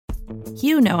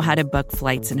You know how to book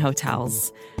flights and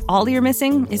hotels. All you're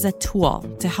missing is a tool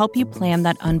to help you plan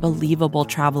that unbelievable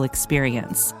travel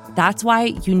experience. That's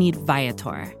why you need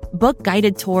Viator. Book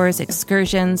guided tours,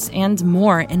 excursions, and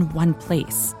more in one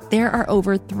place. There are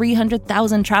over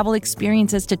 300,000 travel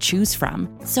experiences to choose from,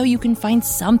 so you can find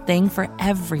something for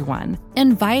everyone.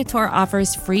 And Viator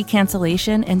offers free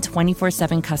cancellation and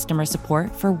 24/7 customer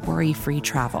support for worry-free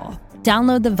travel.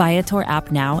 Download the Viator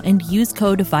app now and use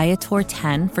code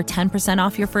Viator10 for 10%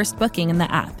 off your first booking in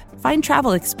the app. Find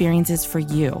travel experiences for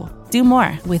you. Do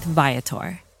more with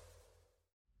Viator.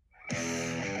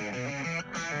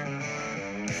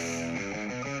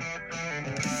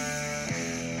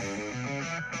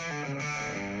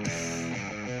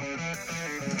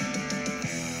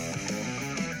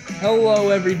 Hello,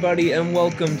 everybody, and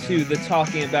welcome to the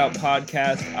Talking About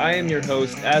podcast. I am your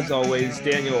host, as always,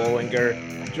 Daniel Olinger,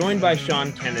 joined by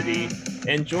Sean Kennedy,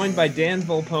 and joined by Dan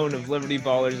Volpone of Liberty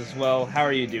Ballers as well. How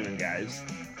are you doing, guys?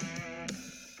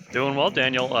 Doing well,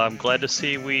 Daniel. I'm glad to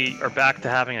see we are back to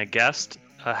having a guest.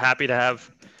 Happy to have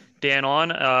Dan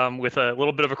on with a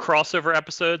little bit of a crossover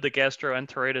episode, the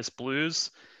Gastroenteritis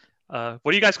Blues. What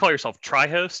do you guys call yourself?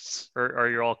 Tri-hosts, or are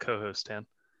you all co-hosts, Dan?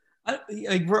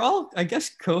 We're all, I guess,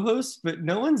 co-hosts, but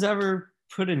no one's ever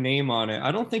put a name on it.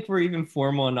 I don't think we're even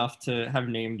formal enough to have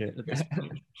named it at this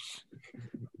point.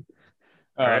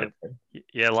 All right.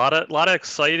 Yeah, a lot of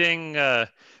exciting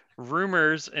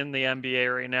rumors in the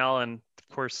NBA right now, and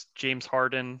of course, James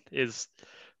Harden is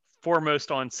foremost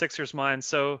on Sixers' mind.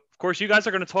 So, of course, you guys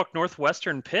are going to talk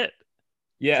Northwestern Pitt.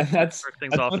 Yeah, that's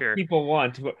what here. People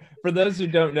want. For those who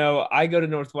don't know, I go to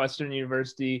Northwestern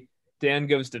University. Dan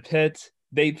goes to Pitt.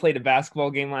 They played a basketball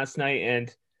game last night,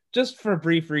 and just for a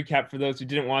brief recap for those who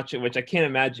didn't watch it, which I can't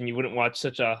imagine you wouldn't watch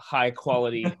such a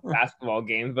high-quality basketball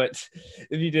game, but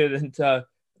if you didn't,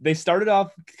 they started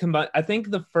off I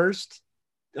think the first,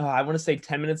 I want to say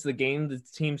 10 minutes of the game, the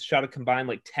teams shot a combined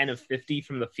like 10 of 50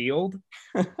 from the field,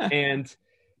 and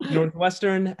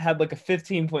Northwestern had like a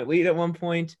 15-point lead at one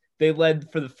point. They led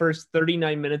for the first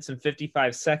 39 minutes and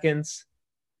 55 seconds,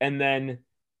 and then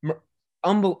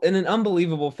in an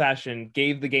unbelievable fashion,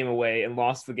 gave the game away and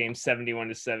lost the game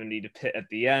 71-70 to Pitt at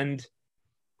the end.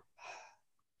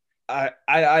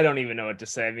 I don't even know what to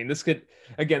say. I mean, this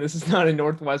is not a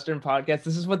Northwestern podcast.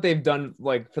 This is what they've done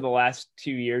like for the last 2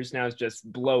 years now, is just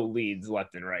blow leads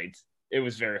left and right. It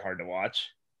was very hard to watch.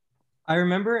 I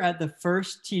remember at the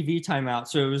first TV timeout,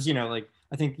 so it was,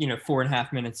 I think,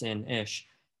 4.5 minutes in-ish,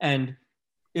 and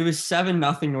it was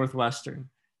 7-0 Northwestern.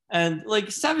 And like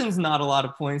 7's not a lot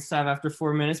of points to have after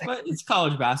 4 minutes, but it's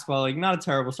college basketball, like not a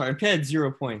terrible start. And Pitt had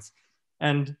 0 points.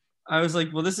 And I was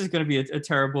like, well, this is going to be a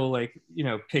terrible,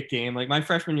 Pitt game. Like my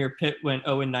freshman year, Pitt went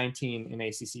 0-19 in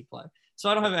ACC play. So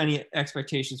I don't have any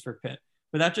expectations for Pitt.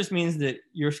 But that just means that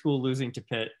your school losing to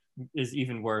Pitt is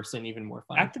even worse and even more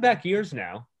fun. Back-to-back years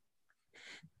now.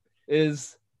 Did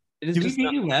we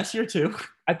beat you last year too?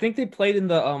 I think they played in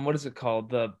the, what is it called?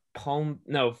 The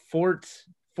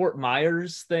Fort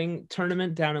Myers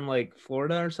tournament down in like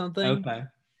Florida or something. Okay.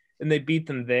 And they beat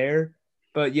them there.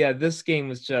 But yeah, this game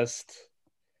was just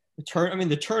the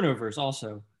turnovers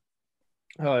also.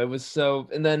 Oh, it was so.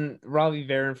 And then Robbie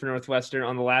Barron for Northwestern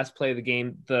on the last play of the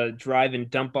game, the drive and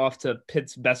dump off to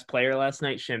Pitt's best player last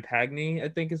night, Champagny, I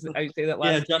think is how you say that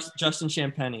last. Yeah, Justin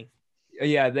Champagny.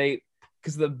 Yeah,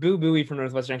 because the Boo Buie from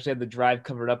Northwestern actually had the drive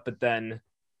covered up, but then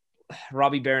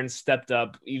Robbie Barron stepped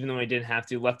up, even though he didn't have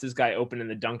to, left his guy open in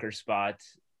the dunker spot.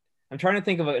 I'm trying to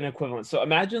think of an equivalent. So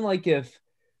imagine like if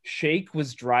Shake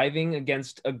was driving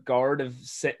against a guard of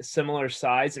similar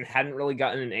size and hadn't really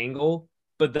gotten an angle,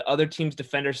 but the other team's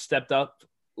defender stepped up,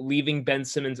 leaving Ben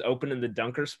Simmons open in the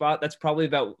dunker spot. That's probably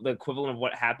about the equivalent of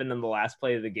what happened in the last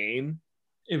play of the game.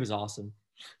 It was awesome.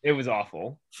 It was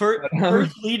awful.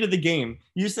 First lead of the game.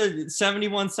 You said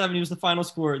 71-70 was the final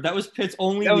score. That was Pitt's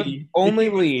only lead. Only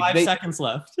lead. 5 seconds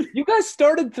left. You guys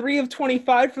started 3 of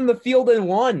 25 from the field and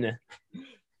won.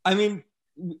 I mean,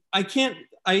 I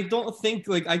don't think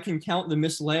like I can count the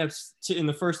missed layups in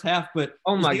the first half, but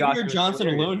oh my God, Johnson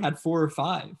alone had 4 or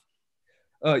 5.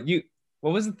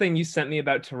 What was the thing you sent me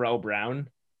about Terrell Brown?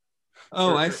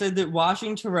 Oh, I said that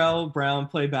watching Terrell Brown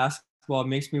play basketball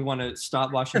makes me want to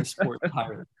stop watching sports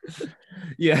entirely.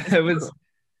 Yeah, it was.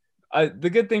 The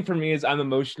good thing for me is I'm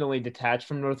emotionally detached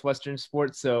from Northwestern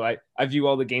sports, so I view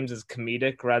all the games as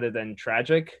comedic rather than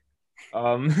tragic.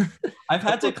 I've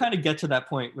had to kind of get to that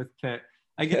point with Pitt.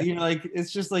 I get,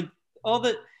 it's just like all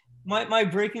that. My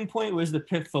breaking point was the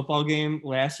Pitt football game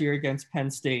last year against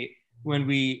Penn State when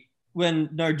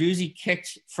Narduzzi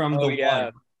kicked from the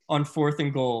one on 4th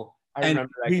and goal, and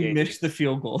we missed the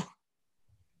field goal.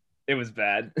 It was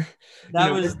bad.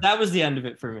 That was the end of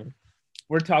it for me.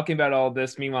 we're talking about all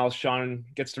this. Meanwhile, Sean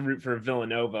gets to root for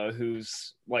Villanova,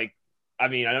 who's like, I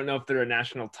mean, I don't know if they're a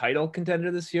national title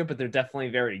contender this year, but they're definitely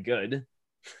very good.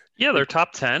 Yeah, they're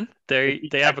top 10. They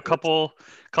have a couple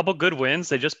good wins.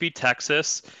 They just beat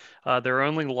Texas. Their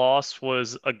only loss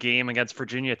was a game against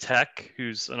Virginia Tech,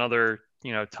 who's another,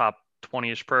 top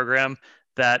 20-ish program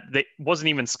that they wasn't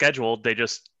even scheduled. They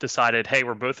just decided, hey,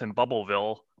 we're both in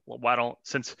Bubbleville. Why don't,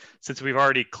 since we've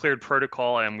already cleared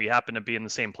protocol and we happen to be in the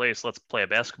same place, let's play a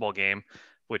basketball game,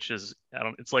 which is,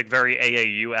 it's like very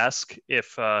AAU-esque.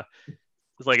 If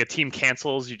like a team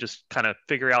cancels, you just kind of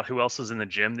figure out who else is in the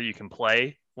gym that you can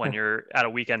play when you're at a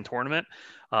weekend tournament.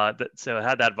 So it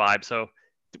had that vibe. So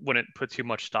wouldn't put too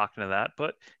much stock into that.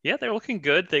 But yeah, they're looking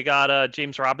good. They got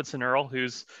James Robinson Earl,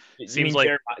 seems like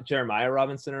Jeremiah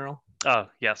Robinson Earl. Oh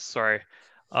yes, sorry.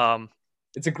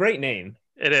 It's a great name.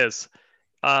 It is.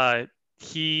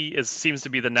 Seems to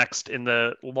be the next in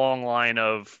the long line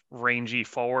of rangy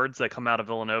forwards that come out of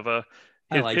Villanova.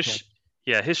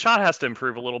 His shot has to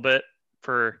improve a little bit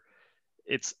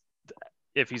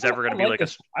if he's ever going to be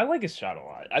I like his shot a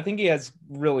lot. I think he has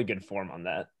really good form on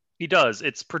that. He does.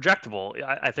 It's projectable.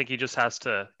 I think he just has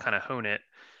to kind of hone it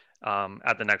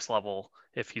at the next level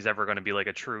if he's ever going to be like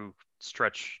a true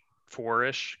stretch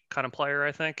four-ish kind of player,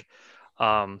 I think.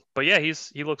 But yeah,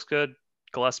 he looks good.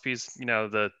 Gillespie's,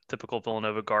 the typical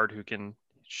Villanova guard who can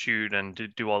shoot and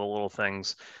do all the little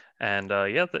things. And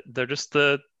they're just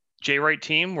the Jay Wright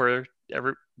team where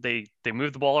they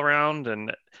move the ball around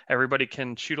and everybody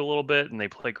can shoot a little bit and they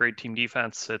play great team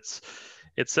defense.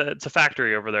 It's a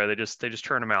factory over there. They just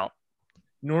turn them out.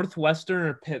 Northwestern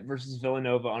or Pitt versus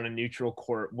Villanova on a neutral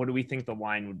court. What do we think the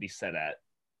line would be set at?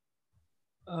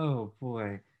 Oh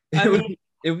boy. Villanova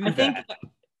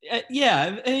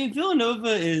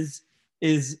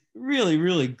is really,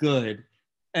 really good.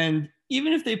 And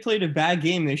even if they played a bad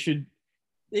game, they should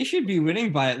be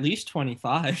winning by at least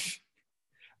 25.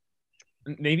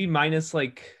 Maybe minus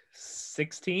like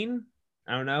 16.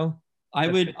 I don't know. I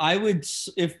would,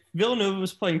 if Villanova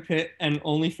was playing Pitt and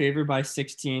only favored by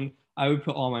 16, I would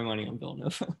put all my money on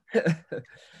Villanova.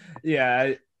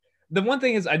 Yeah. The one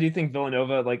thing is I do think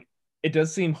Villanova, like, it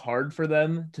does seem hard for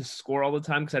them to score all the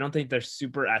time because I don't think they're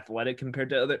super athletic compared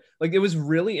to other. Like, it was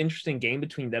really interesting game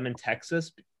between them and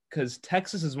Texas because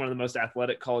Texas is one of the most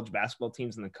athletic college basketball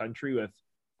teams in the country with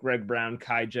Greg Brown,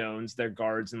 Kai Jones, their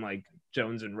guards, and like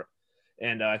Jones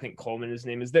and I think Coleman, his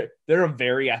name is. They're a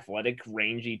very athletic,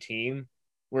 rangy team,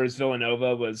 whereas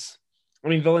Villanova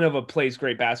plays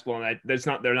great basketball, and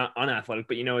they're not unathletic,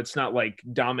 but it's not like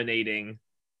dominating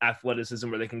athleticism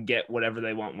where they can get whatever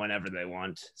they want whenever they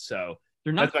want. So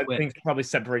that's what I think probably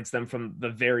separates them from the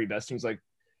very best teams. Like,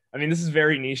 I mean, this is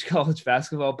very niche college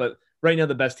basketball, but right now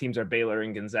the best teams are Baylor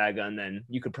and Gonzaga, and then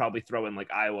you could probably throw in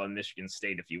like Iowa and Michigan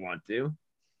State if you want to.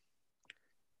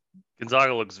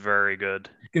 Gonzaga looks very good.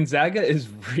 Gonzaga is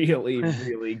really,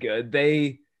 really good.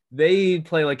 They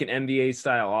play like an NBA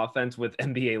style offense with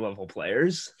NBA level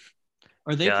players.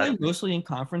 Are they playing mostly in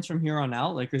conference from here on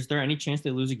out? Like, is there any chance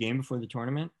they lose a game before the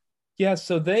tournament? Yeah,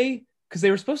 so because they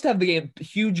were supposed to have the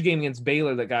huge game against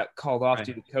Baylor that got called off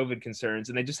due to COVID concerns,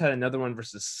 and they just had another one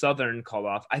versus Southern called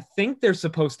off. I think they're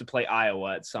supposed to play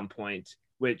Iowa at some point,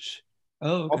 which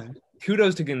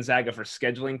kudos to Gonzaga for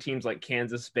scheduling teams like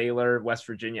Kansas, Baylor, West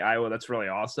Virginia, Iowa. That's really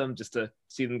awesome just to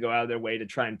see them go out of their way to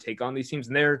try and take on these teams.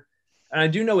 And I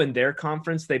do know in their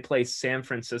conference, they play San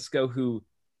Francisco, who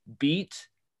beat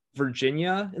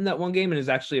Virginia in that one game and is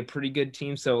actually a pretty good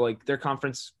team. So like their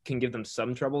conference can give them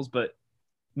some troubles, but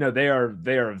no, they are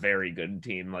a very good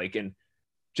team. Like, and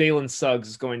Jalen Suggs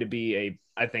is going to be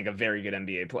I think a very good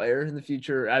NBA player in the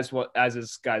future, as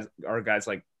guys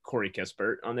like Corey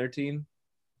Kispert on their team.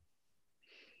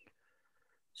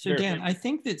 So Dan, I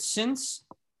think that since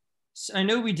I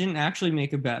know we didn't actually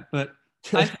make a bet, but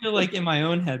I feel like in my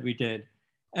own head we did.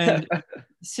 And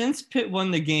since Pitt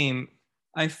won the game,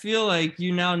 I feel like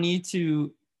you now need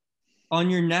to, on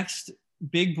your next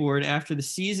big board after the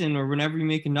season or whenever you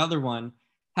make another one,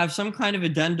 have some kind of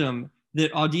addendum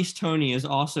that Au'Diese Toney is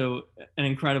also an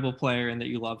incredible player and that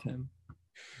you love him.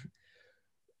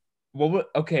 Well,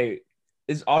 okay.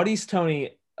 Is Au'Diese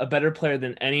Toney a better player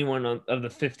than anyone of the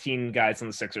 15 guys on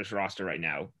the Sixers roster right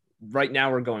now? Right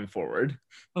now, we're going forward.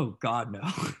 Oh God, no.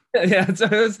 Yeah, that's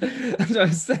what I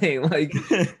was saying. Like,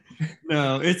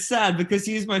 no, it's sad because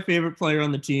he's my favorite player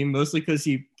on the team, mostly because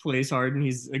he plays hard and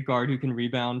he's a guard who can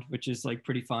rebound, which is like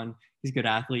pretty fun. He's a good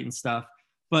athlete and stuff.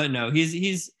 But no,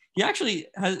 he actually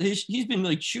he's been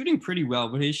like shooting pretty well,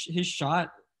 but his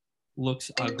shot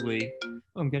looks ugly. Oh,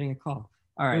 I'm getting a call.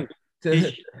 All right.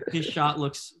 His shot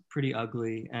looks pretty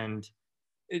ugly, and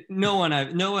No one.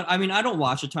 I mean, I don't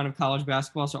watch a ton of college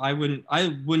basketball, so I wouldn't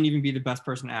even be the best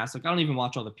person to ask. Like, I don't even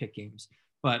watch all the pick games.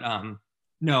 But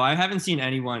no, I haven't seen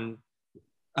anyone.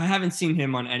 I haven't seen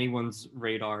him on anyone's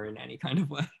radar in any kind of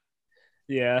way.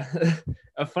 Yeah.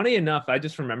 Funny enough, I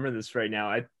just remember this right now.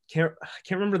 I can't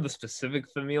remember the specific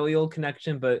familial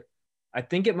connection, but I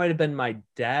think it might have been my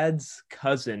dad's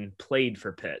cousin played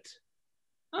for Pitt.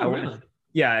 Oh, really?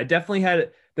 Yeah, I definitely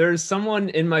had. There's someone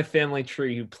in my family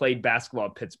tree who played basketball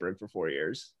at Pittsburgh for 4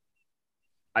 years.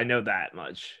 I know that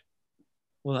much.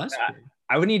 Well, that's cool.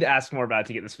 I would need to ask more about it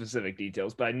to get the specific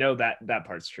details, but I know that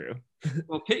part's true.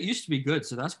 Well, Pitt used to be good,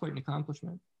 so that's quite an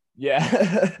accomplishment.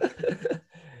 Yeah.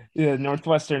 Yeah,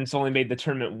 Northwestern's only made the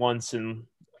tournament once in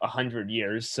 100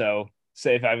 years. So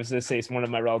say if I was to say one of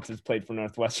my relatives played for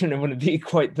Northwestern, it wouldn't be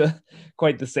quite the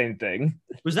same thing.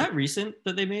 Was that recent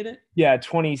that they made it? Yeah,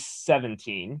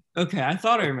 2017. Okay, I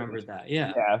thought I remembered that.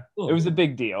 Yeah. Yeah, cool. It was a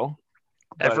big deal.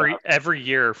 Every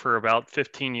year for about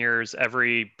 15 years,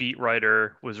 every beat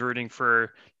writer was rooting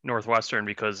for Northwestern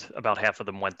because about half of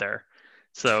them went there.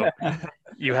 So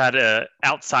you had a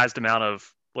outsized amount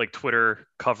of like Twitter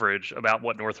coverage about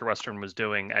what Northwestern was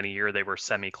doing any year they were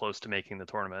semi-close to making the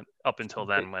tournament up until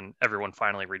then when everyone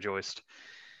finally rejoiced.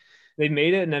 They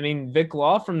made it, and I mean Vic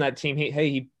Law from that team,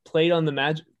 he played on the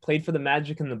Magic, played for the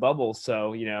Magic in the bubble,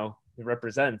 so you know it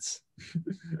represents.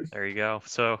 There you go.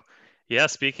 So yeah,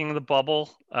 speaking of the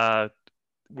bubble,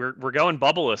 we're going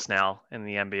bubbleless now in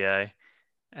the NBA,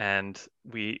 and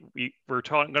we're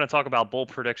going to talk about bold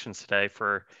predictions today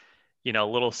for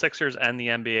little Sixers and the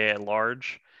NBA at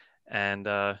large. And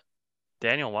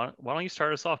Daniel, why don't you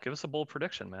start us off? Give us a bold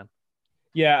prediction, man.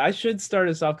 Yeah, I should start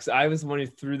us off because I was the one who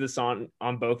threw this on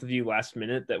both of you last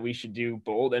minute that we should do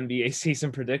bold NBA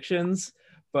season predictions.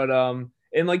 But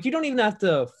and like you don't even have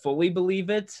to fully believe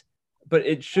it, but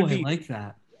it should be I like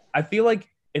that. I feel like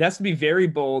it has to be very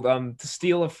bold. To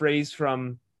steal a phrase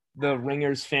from the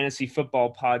Ringers Fantasy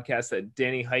Football podcast that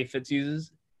Danny Heifetz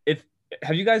uses.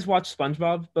 Have you guys watched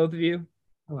SpongeBob, both of you?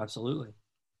 Oh, absolutely.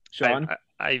 Sean?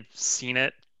 I've seen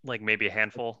it, like maybe a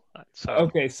handful. So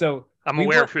okay, so I'm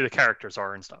aware of who the characters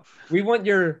are and stuff. We want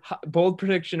your bold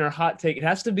prediction or hot take. It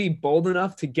has to be bold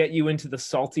enough to get you into the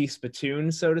salty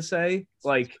spittoon, so to say.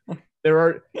 Like there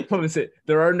are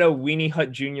no Weenie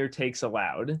Hut Jr. takes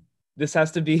allowed. This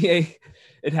has to be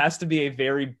a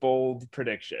very bold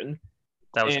prediction.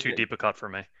 That was too deep a cut for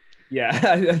me.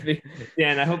 Yeah,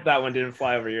 Dan, I hope that one didn't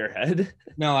fly over your head.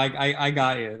 No, I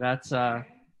got you. That's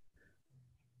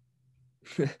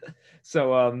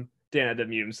So Dan had to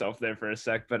mute himself there for a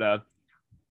sec, but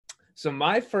so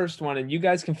my first one, and you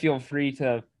guys can feel free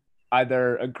to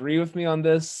either agree with me on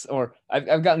this or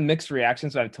I've gotten mixed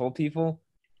reactions. I've told people.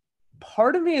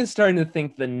 Part of me is starting to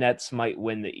think the Nets might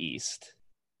win the East,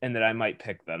 and that I might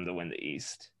pick them to win the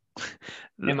East.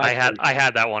 I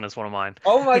had that one as one of mine.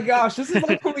 Oh my gosh, this is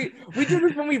like when we did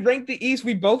this when we ranked the East.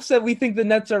 We both said we think the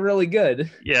Nets are really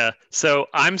good. Yeah, so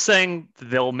I'm saying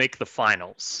they'll make the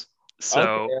finals.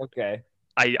 So okay.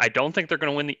 I don't think they're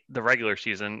going to win the regular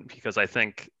season because I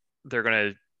think they're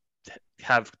going to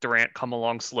have Durant come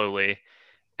along slowly,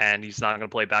 and he's not going to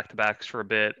play back-to-backs for a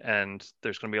bit, and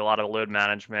there's going to be a lot of load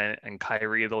management, and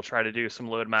Kyrie, they'll try to do some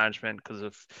load management because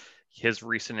of his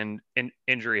recent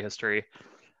injury history.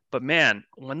 But man,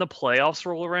 when the playoffs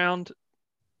roll around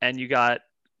and you got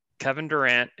Kevin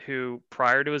Durant, who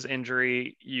prior to his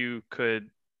injury, you could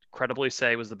credibly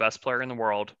say was the best player in the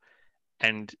world.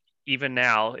 And even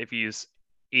now, if he's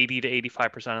 80 to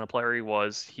 85% of the player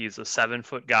he's a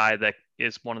 7-foot guy that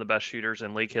is one of the best shooters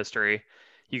in league history.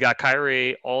 You got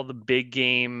Kyrie, all the big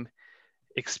game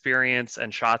experience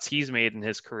and shots he's made in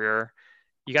his career.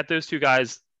 You got those two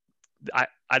guys.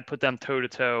 I'd put them toe to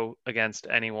toe against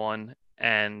anyone.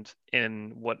 And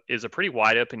in what is a pretty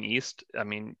wide open East, I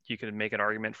mean, you could make an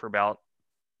argument for about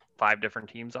 5 different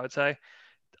teams, I would say.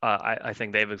 I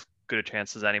think they have as good a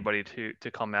chance as anybody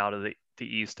to come out of the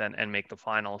East and make the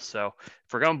finals. So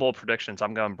if we're going bold predictions,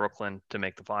 I'm going Brooklyn to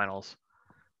make the finals.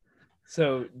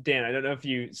 So, Dan, I don't know if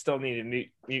you still need to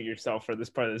mute yourself for this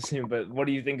part of the Zoom, but what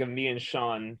do you think of me and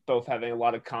Sean both having a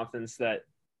lot of confidence that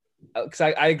 – because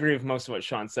I agree with most of what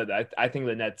Sean said. I think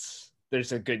the Nets –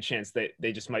 there's a good chance that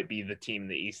they just might be the team in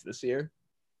the East this year.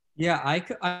 Yeah, I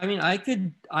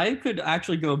could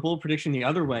actually go a bold prediction the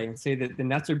other way and say that the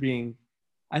Nets are being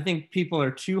 – I think people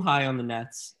are too high on the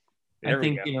Nets. I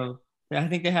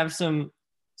think they have some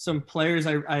players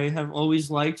I have always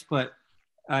liked, but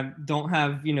don't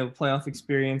have, playoff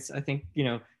experience. I think,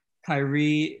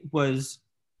 Kyrie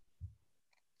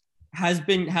has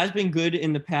been good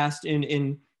in the past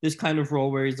in this kind of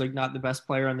role where he's like not the best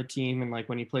player on the team. And like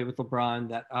when he played with LeBron,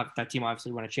 that team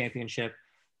obviously won a championship,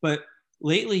 but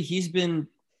lately he's been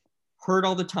hurt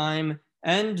all the time,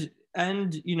 and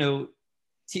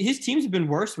his teams have been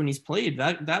worse when he's played.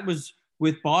 That was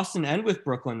with Boston and with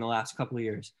Brooklyn the last couple of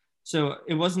years. So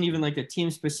it wasn't even like a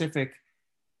team specific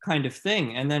kind of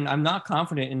thing. And then I'm not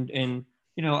confident in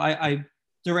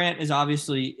Durant is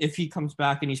obviously, if he comes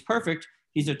back and he's perfect,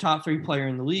 he's a top 3 player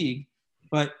in the league.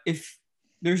 But if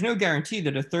there's no guarantee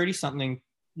that a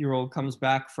 30-something-year-old comes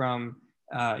back from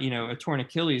a torn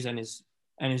Achilles and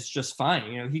is just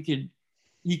fine.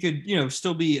 He could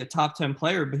still be a top 10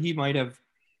 player, but he might have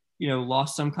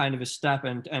lost some kind of a step.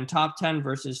 And top 10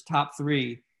 versus top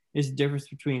 3 is the difference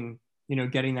between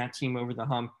getting that team over the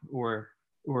hump or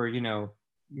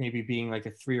maybe being like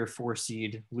a 3 or 4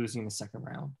 seed losing the second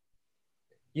round.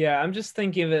 Yeah, I'm just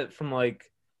thinking of it from like,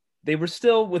 they were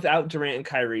still without Durant and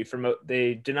Kyrie.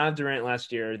 They did not have Durant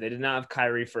last year. They did not have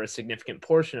Kyrie for a significant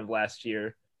portion of last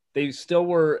year. They still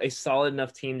were a solid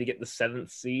enough team to get the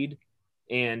 7th seed.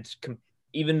 And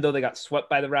even though they got swept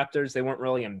by the Raptors, they weren't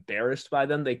really embarrassed by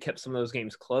them. They kept some of those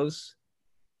games close.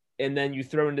 And then you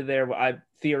throw into there,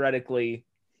 theoretically,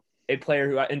 a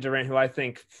player in Durant who I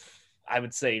think I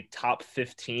would say top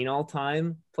 15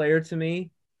 all-time player to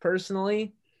me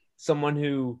personally. Someone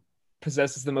who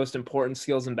possesses the most important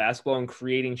skills in basketball and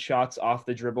creating shots off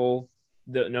the dribble,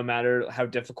 no matter how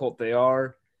difficult they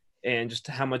are, and just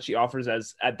how much he offers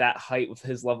at that height with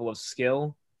his level of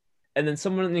skill. And then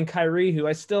someone in Kyrie who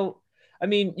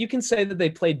you can say that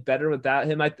they played better without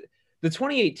him. The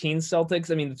 2018 Celtics,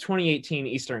 the 2018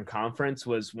 Eastern Conference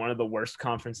was one of the worst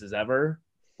conferences ever.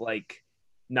 Like,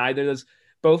 neither of those.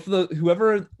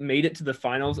 Whoever made it to the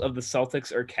finals of the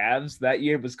Celtics or Cavs that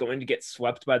year was going to get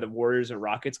swept by the Warriors or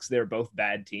Rockets because they were both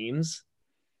bad teams.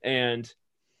 And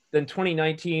then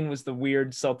 2019 was the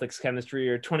weird Celtics chemistry,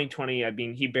 or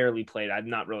 2020, he barely played.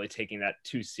 I'm not really taking that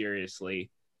too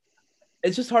seriously.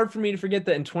 It's just hard for me to forget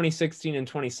that in 2016 and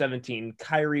 2017,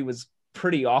 Kyrie was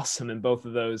pretty awesome in both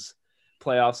of those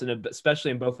playoffs, and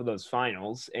especially in both of those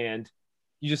finals. And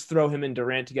you just throw him and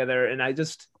Durant together, and I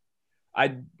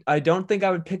don't think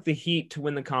I would pick the Heat to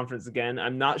win the conference again.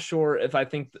 I'm not sure if I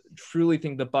truly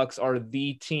think the Bucks are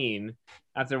the team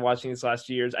after watching these last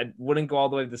years. I wouldn't go all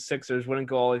the way to the Sixers, wouldn't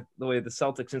go all the way to the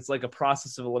Celtics. It's like a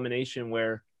process of elimination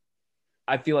where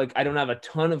I feel like I don't have a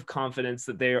ton of confidence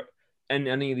that they're and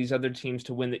any of these other teams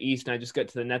to win the East. And I just get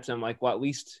to the Nets and I'm like, well, at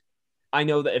least I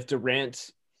know that if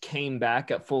Durant came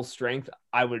back at full strength,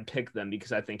 I would pick them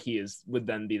because I think he would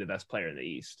then be the best player in the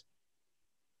East.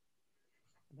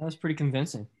 That was pretty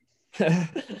convincing.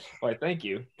 Why, thank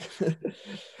you.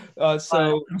 I'm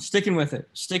sticking with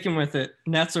it.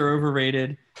 Nets are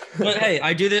overrated. But hey,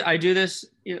 I do this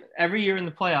every year in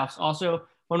the playoffs. Also,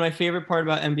 one of my favorite part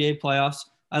about NBA playoffs,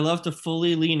 I love to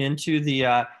fully lean into the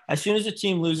as soon as a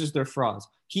team loses, they're frauds.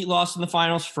 Heat lost in the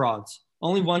finals, frauds.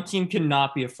 Only one team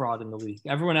cannot be a fraud in the league.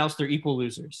 Everyone else, they're equal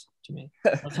losers to me.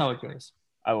 That's how it goes.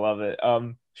 I love it.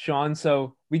 Sean,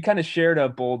 so we kind of shared a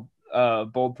bold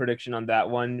prediction on that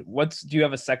one. Do you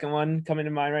have a second one coming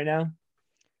to mind right now?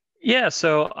 Yeah,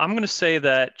 so I'm going to say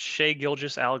that Shai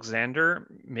Gilgeous-Alexander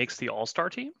makes the All-Star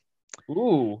team.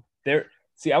 Ooh, there.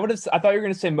 See, I thought you were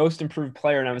going to say most improved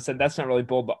player, and I would have said that's not really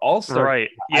bold, but All-Star. Right.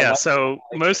 Yeah.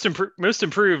 Most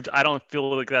improved. I don't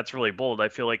feel like that's really bold. I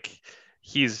feel like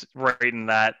he's right in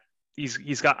that.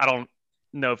 He's got. I don't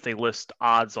know if they list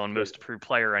odds on most improved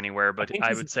player anywhere, but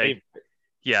I would say. Favorite.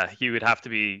 Yeah, he would have to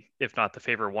be, if not the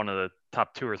favorite, one of the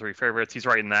top 2 or 3 favorites. He's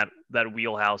right in that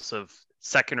wheelhouse of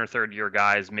second or third year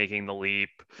guys making the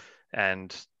leap,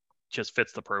 and just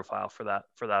fits the profile for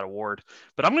that award.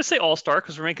 But I'm going to say All-Star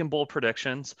because we're making bold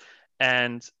predictions,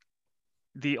 and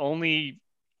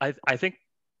I think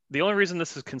the only reason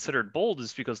this is considered bold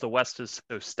is because the West is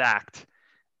so stacked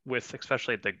with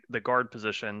especially the guard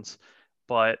positions.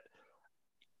 But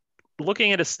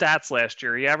looking at his stats last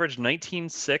year, he averaged 19,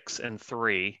 6, and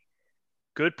 3.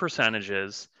 Good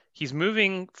percentages. He's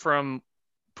moving from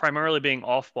primarily being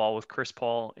off ball with Chris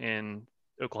Paul in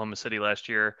Oklahoma City last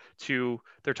year to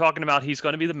they're talking about he's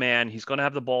going to be the man. He's going to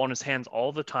have the ball in his hands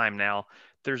all the time now.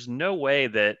 There's no way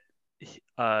that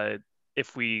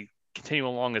if we continue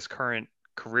along his current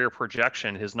career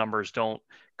projection, his numbers don't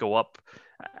go up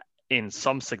in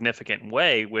some significant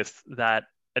way with that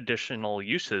additional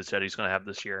usage that he's going to have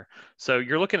this year. So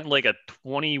you're looking at like a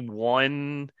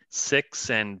 21, 6,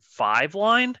 and 5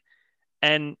 line,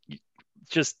 and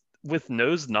just with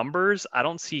those numbers, I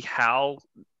don't see how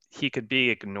he could be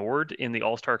ignored in the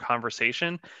All-Star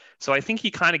conversation. So I think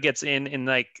he kind of gets in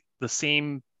like the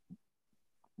same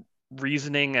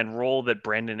reasoning and role that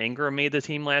Brandon Ingram made the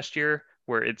team last year,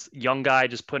 where it's young guy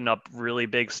just putting up really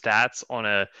big stats on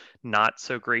a not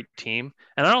so great team.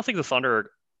 And I don't think the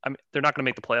Thunder I mean, they're not going to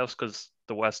make the playoffs because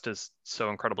the West is so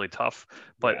incredibly tough.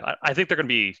 But I think they're going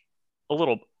to be a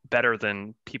little better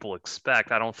than people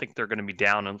expect. I don't think they're going to be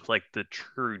down in like the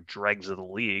true dregs of the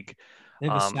league. They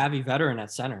have a savvy veteran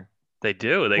at center. They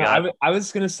do. I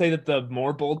was going to say that the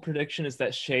more bold prediction is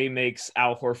that Shea makes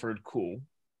Al Horford cool.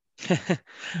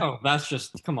 Oh, that's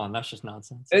just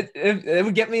nonsense. It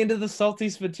would get me into the salty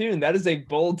spittoon. That is a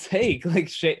bold take. Like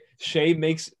Shea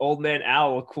makes old man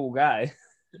Al a cool guy.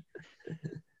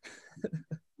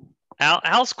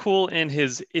 Al's cool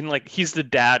he's the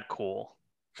dad cool,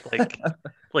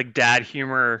 like dad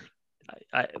humor.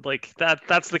 I like that.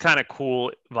 That's the kind of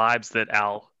cool vibes that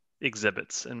Al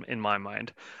exhibits in my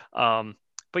mind.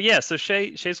 But yeah, so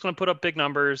Shea's going to put up big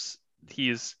numbers.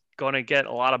 He's going to get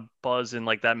a lot of buzz in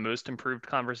like that most improved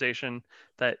conversation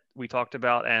that we talked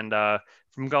about. And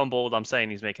from going bold, I'm saying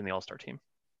he's making the All-Star team.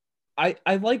 I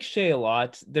like Shea a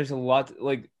lot. There's a lot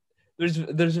like there's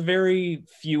very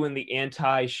few in the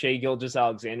anti-Shea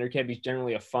Gilgeous-Alexander camp. He's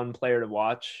generally a fun player to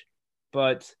watch,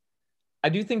 but I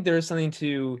do think there is something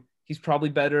to he's probably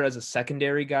better as a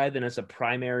secondary guy than as a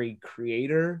primary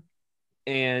creator.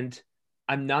 And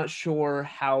I'm not sure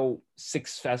how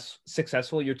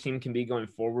successful your team can be going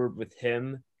forward with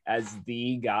him as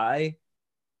the guy.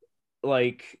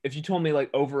 Like, if you told me like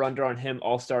over under on him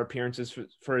all-star appearances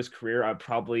for his career, I'd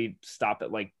probably stop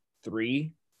at like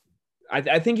 3.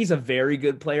 I think he's a very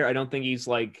good player. I don't think he's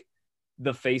like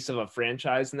the face of a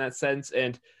franchise in that sense.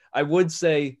 And I would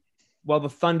say, while the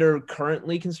Thunder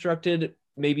currently constructed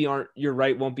maybe you're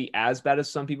right, won't be as bad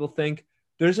as some people think,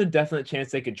 there's a definite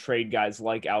chance they could trade guys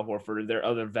like Al Horford or their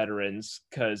other veterans,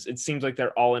 because it seems like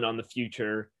they're all in on the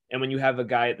future. And when you have a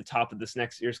guy at the top of this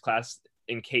next year's class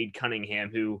in Cade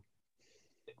Cunningham,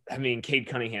 Cade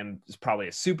Cunningham is probably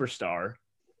a superstar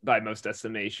by most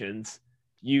estimations,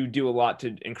 you do a lot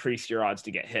to increase your odds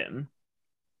to get him.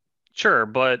 Sure,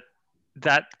 but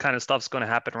that kind of stuff's going to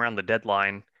happen around the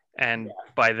deadline. And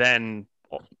by then,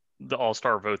 the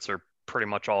all-star votes are pretty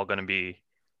much all going to be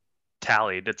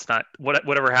tallied. It's not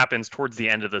whatever happens towards the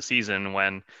end of the season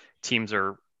when teams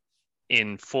are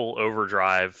in full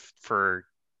overdrive for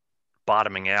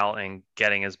bottoming out and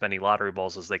getting as many lottery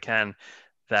balls as they can.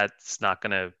 That's not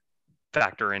going to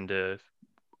factor into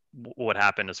what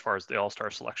happened as far as the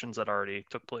all-star selections that already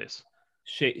took place.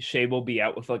 Shea will be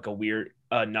out with like a weird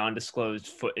non-disclosed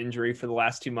foot injury for the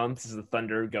last 2 months as the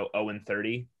Thunder go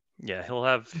 0-30. Yeah, he'll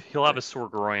have a sore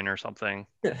groin or something.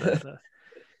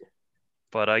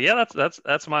 But yeah,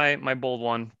 that's my bold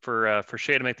one for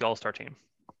Shea to make the All-Star team.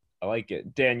 I like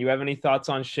it. Dan, you have any thoughts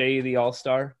on Shea the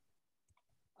All-Star?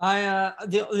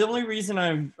 The only reason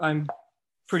I'm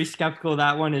pretty skeptical of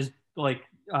that one is like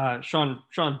Sean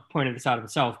pointed this out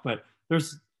himself, but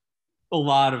there's a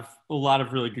lot of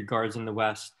really good guards in the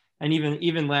West, and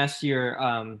even last year,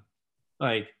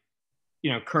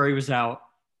 Curry was out.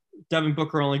 Devin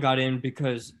Booker only got in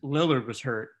because Lillard was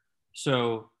hurt,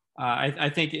 so I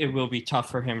think it will be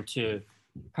tough for him to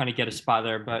kind of get a spot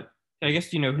there. But I guess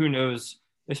who knows,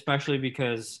 especially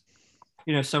because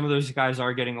some of those guys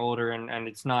are getting older, and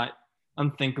it's not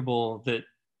unthinkable that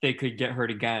they could get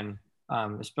hurt again.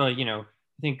 Especially I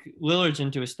think Lillard's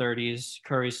into his 30s,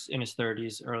 Curry's in his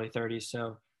 30s, early 30s.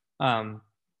 So,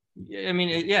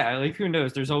 who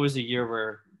knows? There's always a year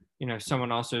where,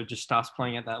 someone also just stops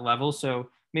playing at that level. So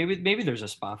maybe there's a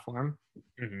spot for him.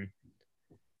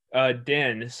 Mm-hmm.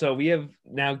 Dan, so we have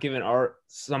now given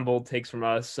some bold takes from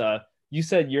us. You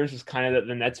said yours was kind of that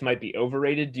the Nets might be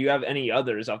overrated. Do you have any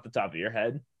others off the top of your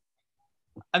head?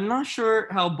 I'm not sure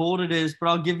how bold it is, but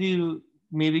I'll give you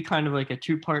maybe kind of like a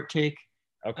 2-part take.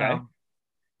 Okay.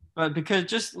 But because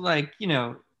just like,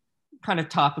 kind of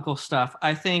topical stuff,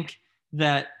 I think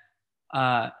that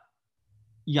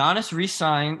Giannis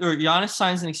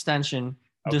signs an extension,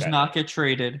 does not get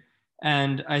traded.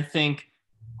 And I think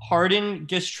Harden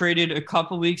gets traded a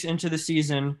couple weeks into the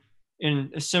season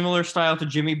in a similar style to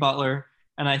Jimmy Butler.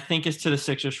 And I think it's to the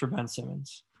Sixers for Ben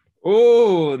Simmons.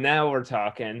 Oh, now we're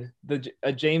talking.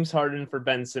 A James Harden for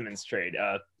Ben Simmons trade.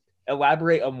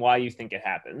 Elaborate on why you think it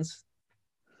happens.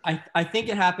 I think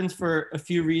it happens for a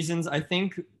few reasons. I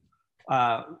think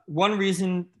one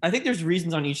reason, I think there's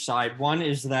reasons on each side. One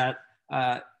is that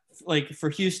for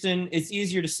Houston, it's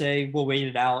easier to say we'll wait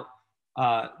it out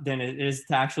than it is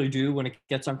to actually do when it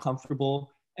gets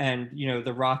uncomfortable. And,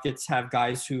 the Rockets have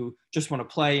guys who just want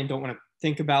to play and don't want to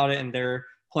think about it. And they're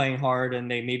playing hard,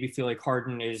 and they maybe feel like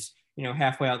Harden is,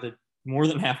 more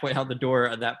than halfway out the door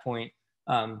at that point.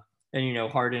 And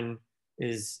Harden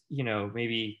is,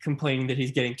 maybe complaining that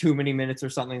he's getting too many minutes or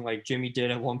something like Jimmy did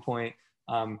at one point,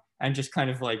 and just kind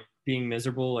of like being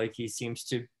miserable like he seems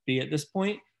to be at this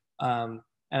point. And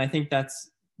I think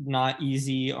that's not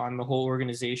easy on the whole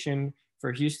organization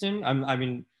for Houston.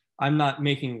 I'm not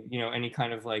making, any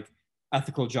kind of like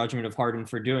ethical judgment of Harden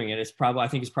for doing it. I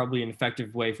think it's probably an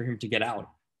effective way for him to get out,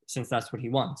 since that's what he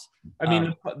wants. I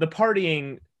mean, the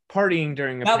partying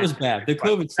during that was bad. The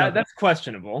COVID stuff, that's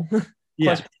questionable.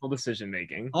 Questionable decision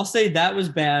making. I'll say that was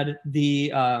bad.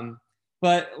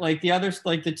 But like the others,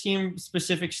 like the team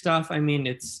specific stuff, I mean,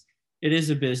 it is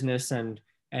a business, and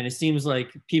it seems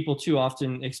like people too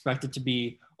often expect it to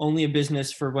be only a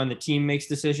business for when the team makes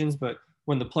decisions, but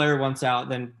when the player wants out,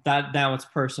 then now it's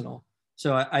personal.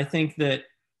 So I think that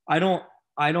I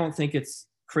don't think it's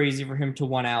crazy for him to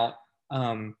want out,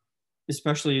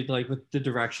 especially like with the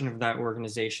direction of that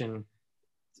organization,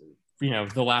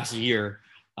 the last year.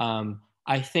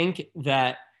 I think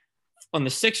that on the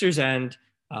Sixers end,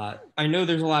 I know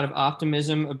there's a lot of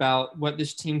optimism about what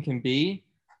this team can be,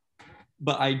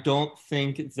 but I don't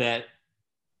think that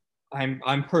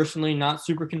I'm personally not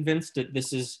super convinced that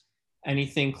this is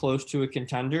anything close to a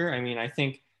contender. I mean, I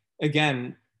think,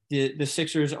 again, the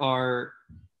Sixers are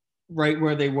right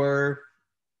where they were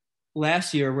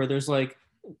last year, where there's like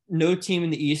no team in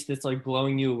the East that's like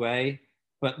blowing you away,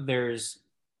 but there's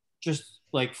just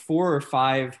like 4 or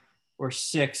 5 or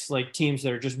 6 like teams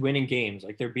that are just winning games.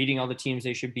 Like they're beating all the teams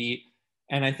they should beat.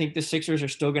 And I think the Sixers are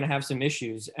still going to have some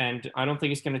issues. And I don't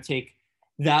think it's going to take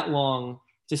that long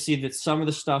to see that some of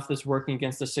the stuff that's working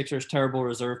against the Sixers' terrible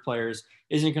reserve players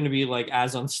isn't going to be like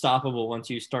as unstoppable once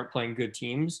you start playing good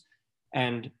teams.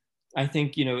 And I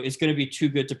think, it's going to be too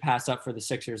good to pass up for the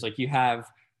Sixers. Like you have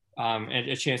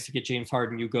a chance to get James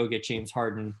Harden, you go get James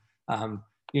Harden.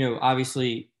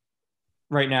 Obviously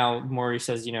right now, Morey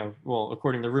says,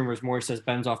 according to rumors, Morey says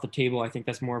Ben's off the table. I think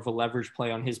that's more of a leverage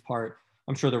play on his part.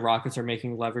 I'm sure the Rockets are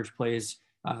making leverage plays,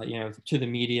 to the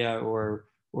media or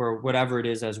whatever it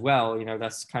is as well.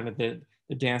 That's kind of the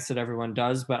dance that everyone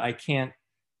does. But I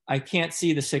can't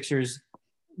see the Sixers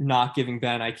not giving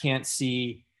Ben. I can't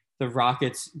see the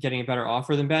Rockets getting a better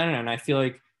offer than Ben. And I feel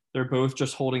like they're both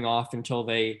just holding off until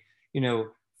they,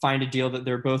 find a deal that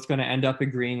they're both going to end up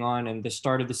agreeing on. And the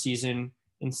start of the season,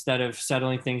 instead of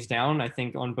settling things down, I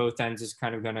think on both ends is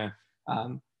kind of going to,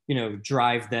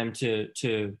 drive them to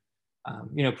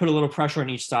put a little pressure on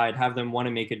each side, have them want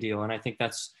to make a deal. And I think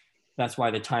that's why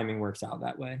the timing works out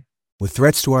that way. With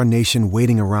threats to our nation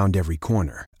waiting around every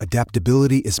corner,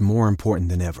 adaptability is more important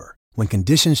than ever. When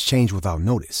conditions change without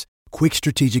notice, quick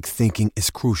strategic thinking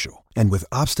is crucial. And with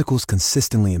obstacles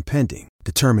consistently impending,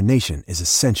 determination is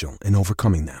essential in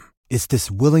overcoming them. It's this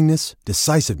willingness,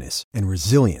 decisiveness, and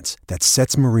resilience that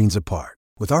sets Marines apart.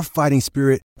 With our fighting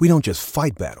spirit, we don't just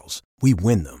fight battles, we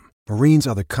win them. Marines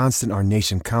are the constant our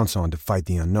nation counts on to fight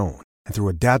the unknown. And through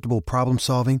adaptable problem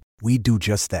solving, we do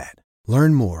just that.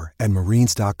 Learn more at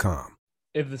marines.com.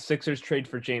 If the Sixers trade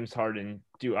for James Harden,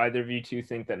 do either of you two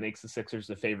think that makes the Sixers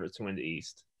the favorites to win the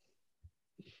East?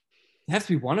 It has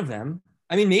to be one of them.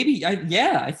 I mean, maybe.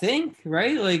 I think,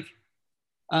 right? Like,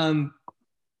 I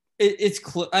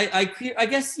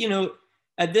guess,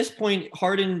 at this point,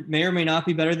 Harden may or may not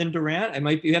be better than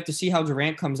Durant. You have to see how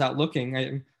Durant comes out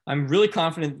looking. I'm really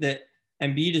confident that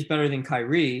Embiid is better than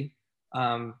Kyrie.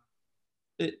 I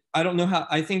don't know how.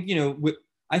 I think,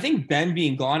 I think Ben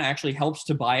being gone actually helps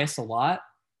Tobias a lot.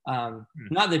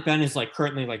 Not that Ben is like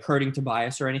currently like hurting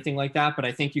Tobias or anything like that, but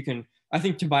I think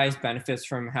Tobias benefits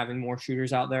from having more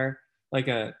shooters out there, like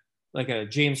a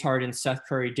James Harden, Seth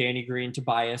Curry, Danny Green,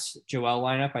 Tobias, Joel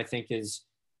lineup. I think is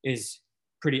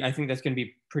pretty. I think that's going to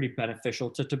be pretty beneficial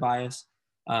to Tobias.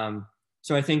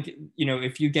 So I think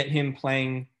if you get him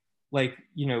playing like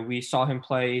we saw him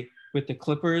play with the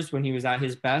Clippers when he was at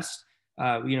his best,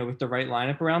 with the right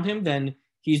lineup around him, then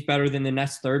he's better than the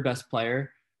Nets' third best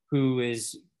player, who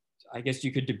is, I guess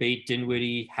you could debate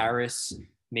Dinwiddie, Harris,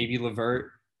 maybe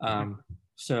LeVert.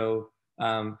 So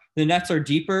the Nets are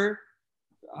deeper.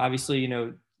 Obviously,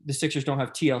 the Sixers don't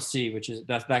have TLC, which is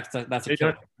that's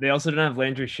a they also don't have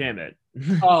Landry Shamet.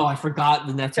 Oh, I forgot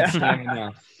the Nets are Shamet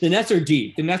now. The Nets are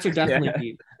deep. The Nets are definitely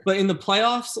deep. But in the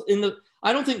playoffs,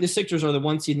 I don't think the Sixers are the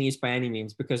 1 seed in the East by any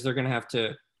means, because they're going to have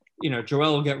to,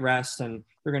 Joel will get rest, and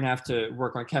they're going to have to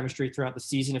work on chemistry throughout the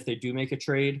season if they do make a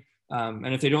trade.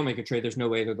 And if they don't make a trade, there's no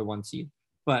way they're the 1 seed.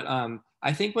 But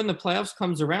I think when the playoffs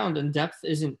comes around and depth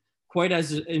isn't quite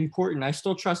as important, I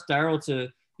still trust Daryl to,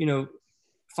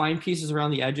 find pieces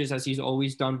around the edges, as he's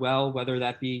always done well, whether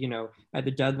that be, at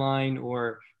the deadline,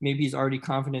 or maybe he's already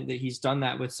confident that he's done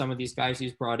that with some of these guys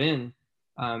he's brought in.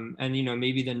 And,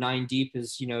 maybe the 9 deep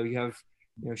is, you have,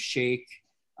 Shake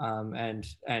and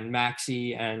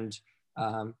Maxey and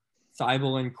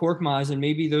Thibault and Korkmaz, and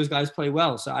maybe those guys play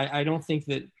well. So I don't think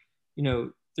that,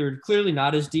 they're clearly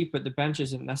not as deep, but the bench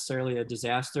isn't necessarily a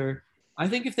disaster. I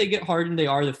think if they get Harden, they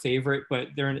are the favorite, but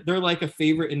they're like a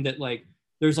favorite in that like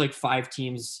there's like 5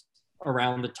 teams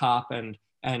around the top, and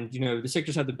the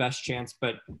Sixers have the best chance,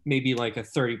 but maybe like a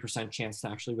 30% chance to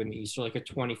actually win the East, or like a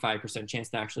 25% chance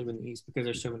to actually win the East because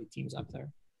there's so many teams up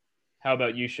there. How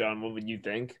about you, Sean? What would you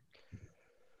think?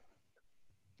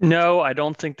 No, I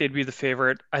don't think they'd be the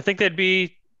favorite. I think they'd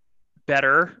be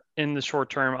better in the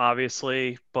short term,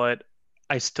 obviously, but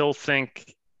I still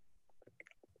think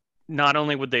not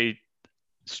only would they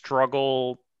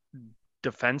struggle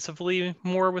defensively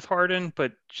more with Harden,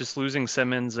 but just losing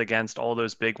Simmons against all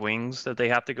those big wings that they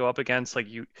have to go up against, like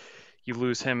you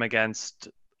lose him against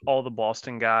all the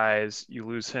Boston guys, you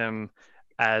lose him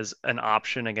as an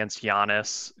option against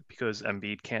Giannis because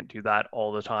Embiid can't do that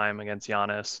all the time against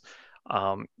Giannis.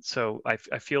 So I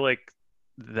feel like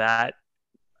that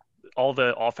all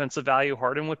the offensive value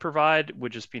Harden would provide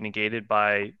would just be negated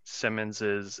by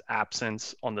Simmons's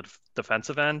absence on the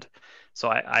defensive end. So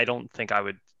I don't think I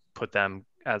would put them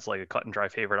as like a cut and dry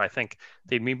favorite. I think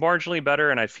they'd be marginally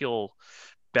better, and I'd feel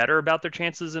better about their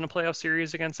chances in a playoff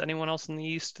series against anyone else in the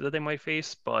East that they might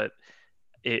face. But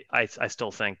I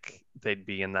still think they'd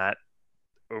be in that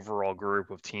overall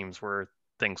group of teams where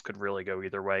things could really go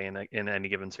either way in any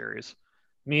given series.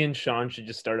 Me and Sean should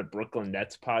just start a Brooklyn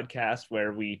Nets podcast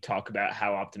where we talk about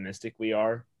how optimistic we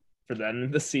are for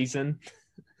them this season.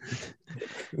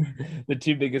 The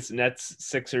 2 biggest Nets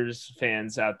Sixers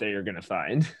fans out there you're going to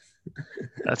find.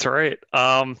 That's right.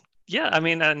 Yeah, I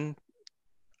mean, and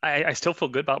I still feel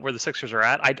good about where the Sixers are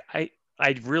at. I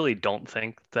really don't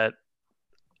think that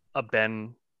a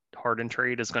Ben Harden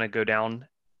trade is going to go down,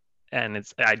 and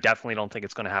I definitely don't think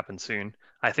it's going to happen soon.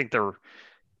 I think they're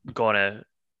going to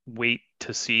wait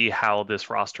to see how this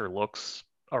roster looks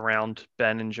around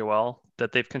Ben and Joel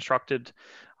that they've constructed.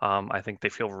 I think they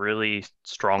feel really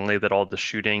strongly that all the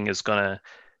shooting is going to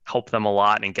help them a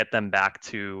lot and get them back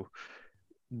to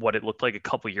what it looked like a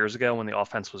couple years ago when the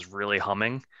offense was really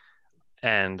humming.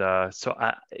 And so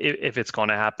if it's going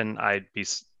to happen, I'd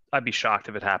be shocked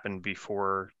if it happened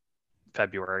before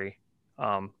February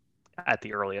at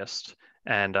the earliest.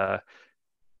 And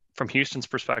from Houston's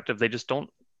perspective, they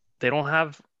don't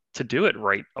have to do it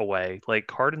right away. Like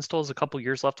Harden still has a couple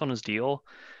years left on his deal.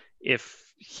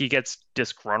 If he gets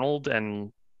disgruntled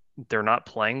and they're not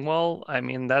playing well, I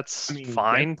mean, that's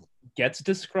fine. Gets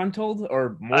disgruntled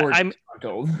or more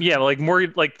disgruntled? Yeah, like more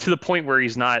like to the point where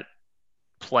he's not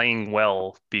playing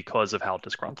well because of how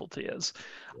disgruntled he is.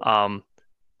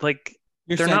 Like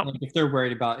you're saying like if they're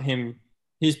worried about him,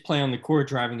 his play on the court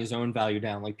driving his own value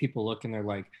down, like people look and they're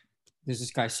like, does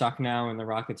this guy suck now? And the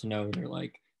Rockets know, they're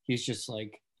like, he's just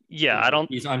like, yeah,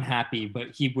 he's unhappy, but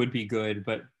he would be good.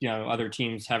 But, other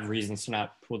teams have reasons to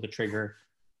not pull the trigger.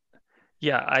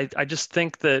 Yeah, I just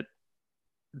think that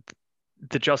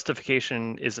the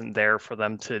justification isn't there for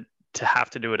them to have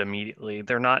to do it immediately.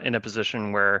 They're not in a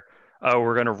position where, oh,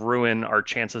 we're going to ruin our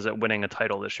chances at winning a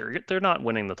title this year. They're not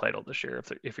winning the title this year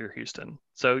if you're Houston.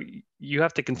 So you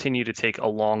have to continue to take a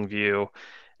long view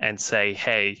and say,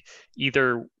 hey,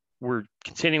 either we're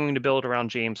continuing to build around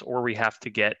James or we have to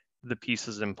get the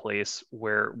pieces in place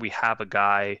where we have a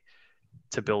guy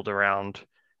to build around.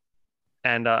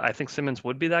 And I think Simmons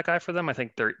would be that guy for them. I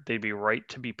think they'd be right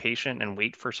to be patient and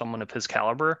wait for someone of his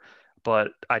caliber,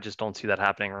 but I just don't see that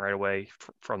happening right away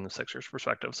from the Sixers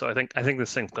perspective. So I think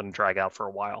this thing's going to drag out for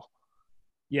a while.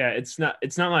 Yeah, it's not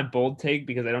my bold take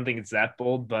because I don't think it's that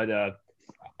bold, but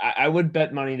I would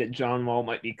bet money that John Wall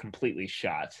might be completely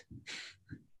shot.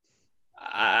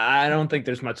 I don't think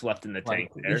there's much left in the tank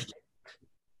there.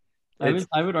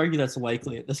 I would argue that's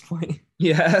likely at this point.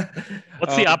 Yeah.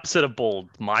 What's the opposite of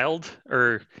bold? Mild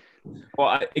or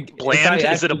bland?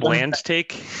 Is it a bland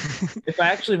take? If I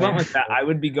actually went with that, I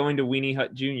would be going to Weenie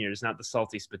Hut Juniors, not the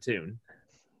Salty Spittoon.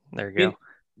 There you go.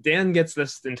 Dan gets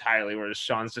this entirely, whereas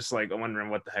Sean's just like wondering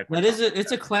what the heck.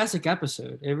 It's a classic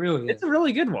episode. It really is. It's a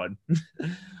really good one.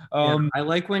 I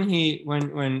like when he's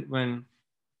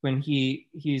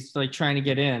like trying to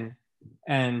get in,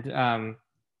 and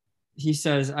he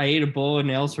says, I ate a bowl of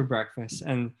nails for breakfast.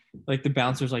 And like the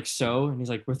bouncer's like, so? And he's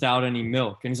like, without any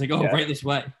milk. And he's like, oh, yeah. Right this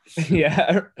way.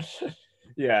 Yeah.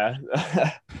 Yeah.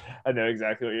 I know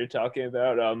exactly what you're talking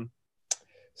about.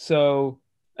 So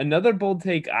another bold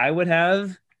take I would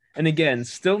have, and again,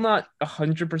 still not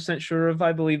 100% sure if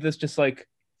I believe this, just like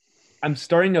I'm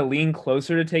starting to lean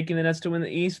closer to taking the Nets to win the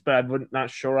East, but I'm not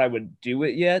sure I would do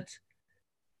it yet.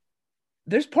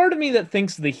 There's part of me that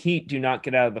thinks the Heat do not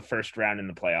get out of the first round in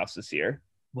the playoffs this year.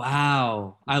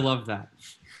 Wow. I love that.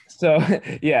 So,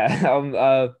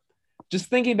 yeah. Just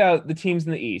thinking about the teams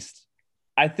in the East,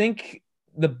 I think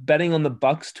the betting on the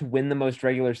Bucks to win the most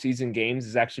regular season games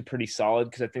is actually pretty solid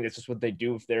because I think that's just what they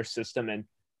do with their system and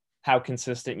how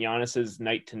consistent Giannis is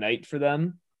night to night for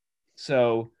them.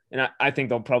 So, and I think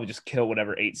they'll probably just kill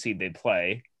whatever 8 seed they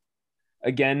play.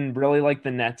 Again, really like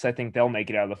the Nets. I think they'll make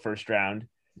it out of the first round.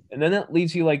 And then that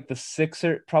leaves you like the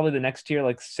Sixers, probably the next tier,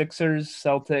 like Sixers,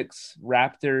 Celtics,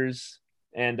 Raptors,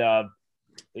 and the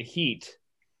Heat.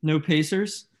 No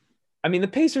Pacers? I mean, the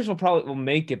Pacers will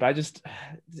make it, but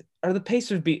are the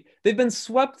Pacers they've been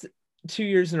swept 2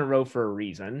 years in a row for a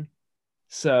reason.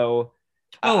 So.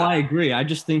 I agree. I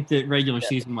just think that regular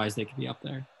season wise, they could be up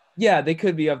there. Yeah, they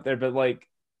could be up there, but like,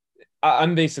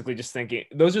 I'm basically just thinking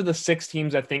those are the 6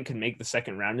 teams I think can make the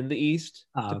second round in the East,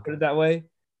 to put it that way.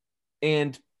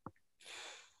 And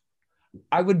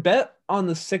I would bet on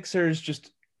the Sixers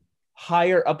just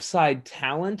higher upside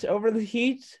talent over the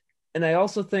Heat. And I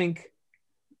also think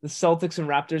the Celtics and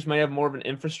Raptors might have more of an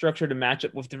infrastructure to match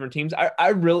up with different teams.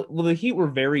 The Heat were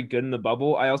very good in the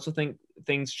bubble. I also think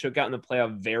things shook out in the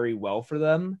playoff very well for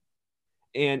them.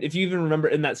 And if you even remember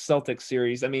in that Celtics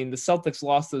series, I mean, the Celtics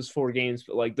lost those 4 games,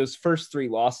 but like those first 3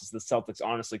 losses, the Celtics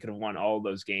honestly could have won all of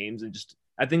those games. And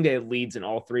I think they had leads in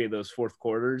all 3 of those fourth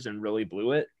quarters and really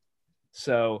blew it.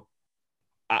 So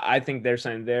I think there's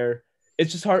something there.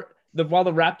 It's just hard. While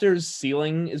the Raptors'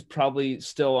 ceiling is probably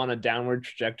still on a downward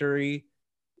trajectory,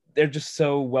 they're just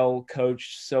so well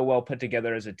coached, so well put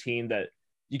together as a team that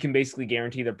you can basically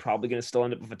guarantee they're probably going to still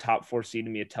end up with a top 4 seed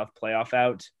and be a tough playoff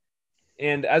out.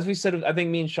 And as we said, I think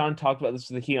me and Sean talked about this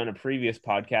with the Heat on a previous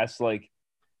podcast. Like,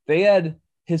 they had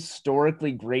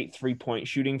historically great 3-point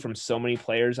shooting from so many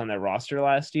players on their roster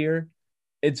last year.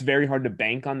 It's very hard to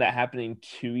bank on that happening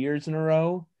 2 years in a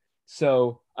row.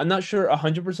 So I'm not sure,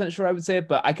 100% sure I would say it,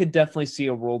 but I could definitely see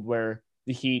a world where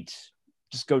the Heat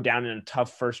just go down in a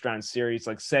tough first round series.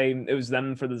 Like, say it was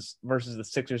them versus the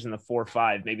Sixers in the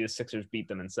 4-5. Maybe the Sixers beat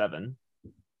them in 7.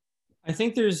 I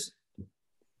think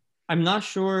I'm not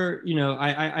sure,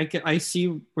 I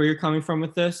see where you're coming from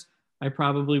with this. I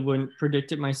probably wouldn't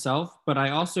predict it myself, but I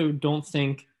also don't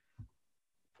think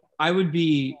I would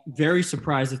be very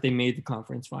surprised if they made the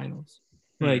conference finals.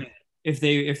 Like I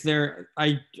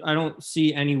don't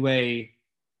see any way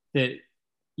that,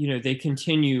 they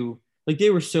continue. Like,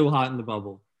 they were so hot in the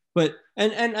bubble, but,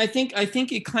 and I think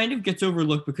it kind of gets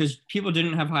overlooked because people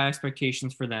didn't have high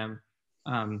expectations for them.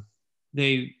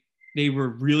 They were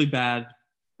really bad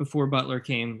before Butler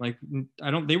came. Like,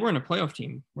 they weren't a playoff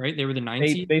team, right? They were the 9th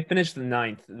seed. They finished the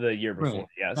 9th the year before. Right.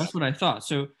 Yes. That's what I thought.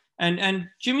 So, and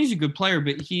Jimmy's a good player,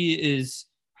 but he's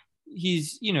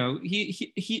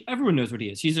everyone knows what he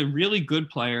is. He's a really good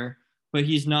player, but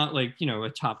he's not like, a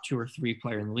top 2 or 3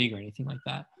 player in the league or anything like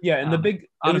that. Yeah. And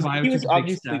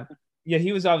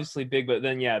he was obviously big, but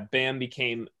then, Bam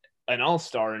became an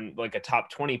all-star and like a top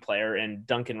 20 player, and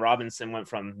Duncan Robinson went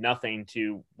from nothing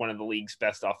to one of the league's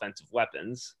best offensive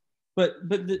weapons. But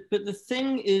the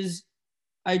thing is,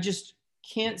 I just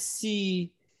can't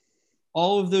see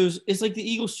all of those. It's like the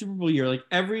Eagles Super Bowl year. Like,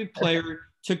 every player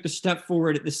took the step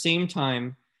forward at the same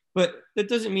time, but that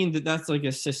doesn't mean that that's like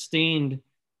a sustained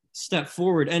step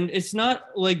forward. And it's not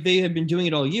like they have been doing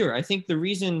it all year. I think the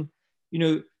reason,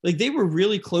 like, they were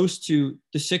really close to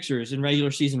the Sixers in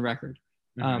regular season record.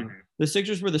 The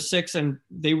Sixers were the 6, and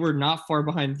they were not far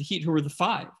behind the Heat, who were the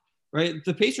 5, right?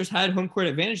 The Pacers had home court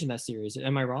advantage in that series.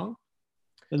 Am I wrong?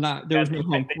 There was no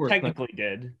home court. Technically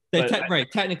did.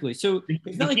 Right, technically. So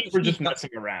it's not like we're just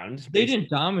messing around. They didn't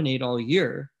dominate all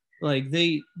year. Like,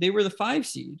 they were the 5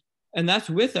 seed, and that's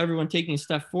with everyone taking a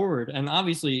step forward. And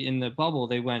obviously in the bubble,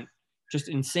 they went just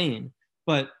insane,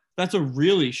 but that's a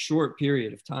really short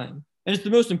period of time. And it's the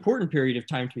most important period of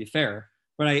time, to be fair,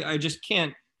 but I just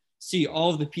can't see all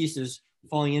of the pieces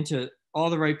falling into all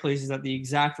the right places at the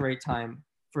exact right time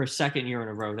for a second year in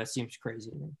a row. That seems crazy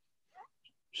to me.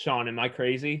 Sean, am I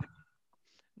crazy?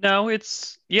 No,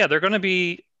 they're going to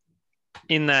be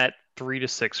in that 3 to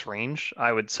 6 range,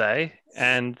 I would say.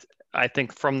 And I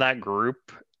think from that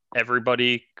group,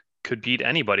 everybody could beat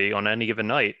anybody on any given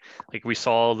night. Like, we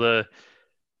saw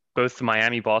both the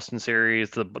Miami-Boston series,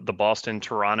 the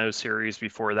Boston-Toronto series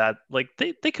before that. Like,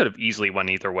 they could have easily won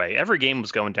either way. Every game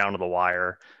was going down to the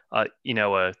wire. A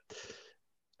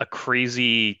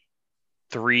crazy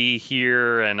 3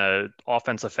 here and a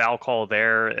offensive foul call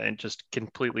there, and just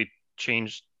completely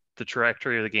changed the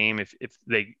trajectory of the game. If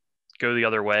they go the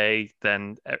other way,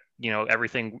 then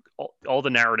everything, all the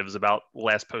narratives about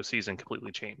last postseason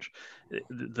completely change.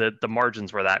 The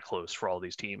margins were that close for all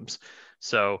these teams.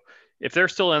 So if they're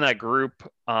still in that group,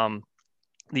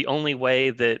 the only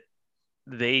way that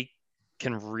they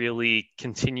can really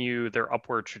continue their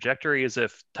upward trajectory is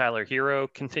if Tyler Hero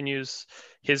continues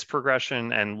his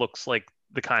progression and looks like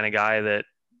the kind of guy that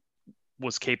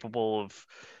was capable of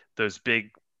those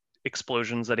big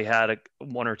explosions that he had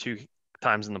one or two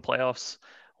times in the playoffs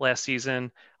last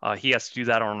season. He has to do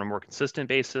that on a more consistent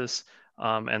basis.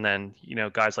 And then,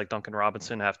 guys like Duncan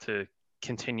Robinson have to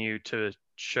continue to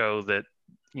show that,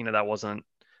 that wasn't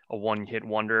a one-hit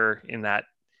wonder, in that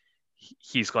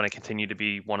he's going to continue to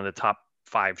be one of the top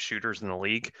 5 shooters in the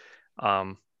league.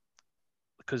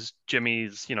 Because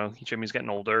Jimmy's getting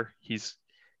older. He's,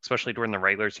 especially during the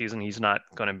regular season, he's not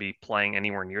going to be playing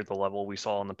anywhere near the level we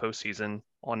saw in the postseason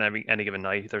on any given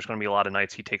night. There's going to be a lot of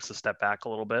nights he takes a step back a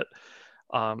little bit.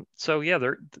 I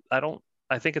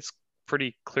think it's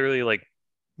pretty clearly like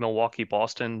Milwaukee,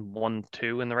 Boston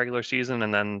 1-2 in the regular season,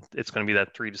 and then it's going to be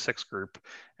that 3-6 group,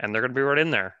 and they're going to be right in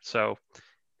there. So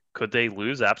could they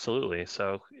lose? Absolutely.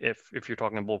 So if you're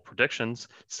talking about predictions,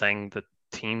 saying the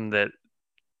team that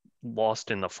lost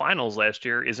in the finals last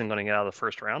year isn't going to get out of the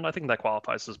first round, I think that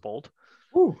qualifies as bold.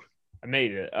 Ooh, I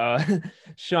made it.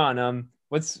 Sean,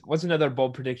 what's another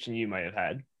bold prediction you might have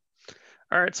had?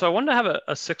 All right, so I wanted to have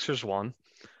a Sixers one.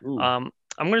 I'm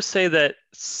going to say that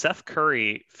Seth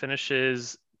Curry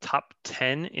finishes top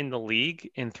 10 in the league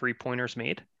in 3-pointers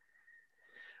made.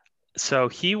 So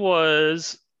he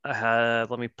was,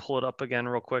 let me pull it up again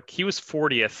real quick. He was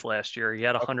 40th last year. He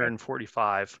had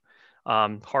 145.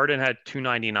 Harden had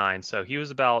 299. So he was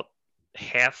about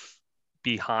half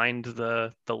behind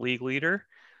the league leader.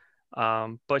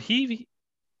 But he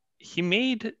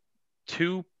made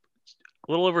a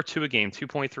little over 2 a game,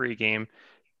 2.3 a game.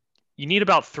 You need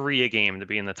about 3 a game to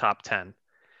be in the top 10.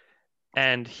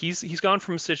 And he's gone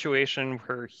from a situation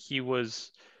where he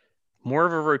was more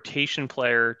of a rotation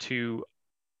player to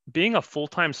being a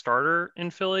full-time starter in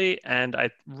Philly. And I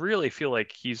really feel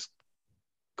like he's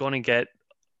going to get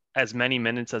as many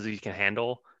minutes as he can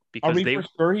handle. Because Are we for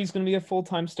sure he's going to be a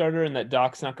full-time starter and that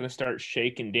Doc's not going to start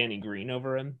shaking Danny Green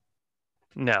over him?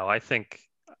 No, I think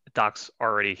Doc's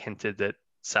already hinted that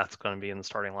Seth's going to be in the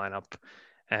starting lineup.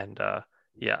 And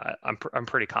I'm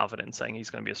pretty confident in saying he's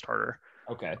going to be a starter.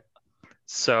 Okay.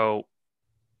 So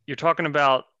you're talking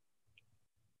about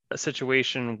a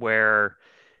situation where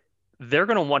they're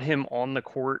going to want him on the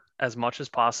court as much as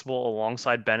possible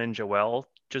alongside Ben and Joel,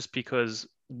 just because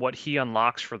what he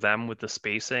unlocks for them with the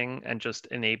spacing and just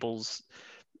enables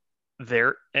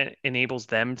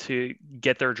them to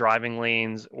get their driving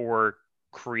lanes or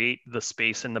create the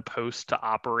space in the post to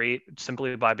operate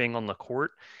simply by being on the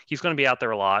court. He's going to be out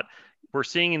there a lot. We're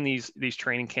seeing in these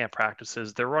training camp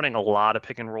practices, they're running a lot of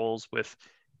pick and rolls with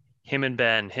him and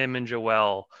Ben, him and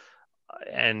Joel,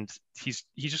 and he's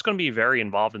just going to be very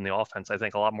involved in the offense, I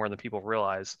think, a lot more than people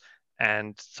realize.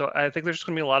 And so I think there's just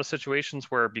going to be a lot of situations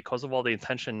where, because of all the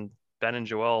attention Ben and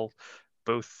Joel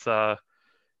both draw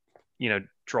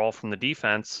from the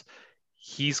defense,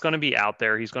 he's going to be out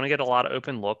there. He's going to get a lot of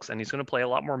open looks, and he's going to play a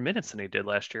lot more minutes than he did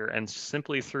last year. And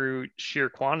simply through sheer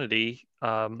quantity,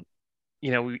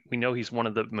 we know he's one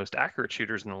of the most accurate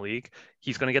shooters in the league.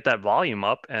 He's going to get that volume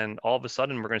up, and all of a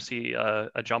sudden we're going to see a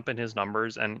jump in his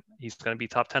numbers, and he's going to be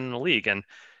top 10 in the league. And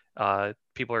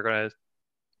people are going to,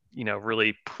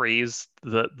 really praise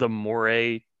the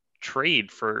Morey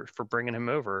trade for bringing him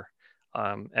over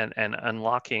and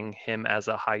unlocking him as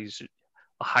a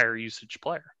higher usage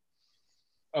player.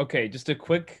 Okay,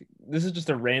 this is just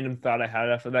a random thought I had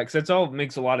after that, because that's all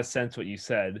makes a lot of sense what you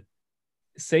said.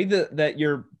 Say that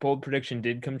your bold prediction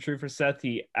did come true for Seth.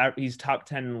 He's top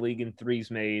 10 in the league in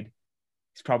threes made.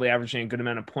 He's probably averaging a good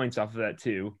amount of points off of that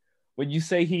too. Would you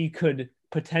say he could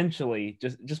potentially,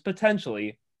 just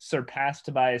potentially, surpass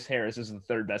Tobias Harris as the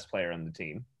 3rd best player on the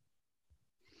team?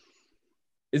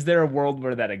 Is there a world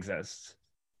where that exists?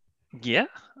 Yeah,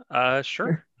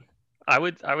 sure. I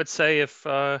would say if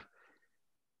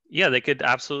they could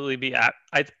absolutely be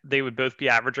they would both be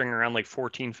averaging around like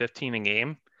 14, 15 a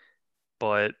game.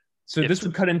 But so this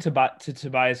would cut into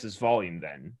Tobias's volume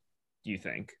then, do you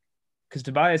think? Because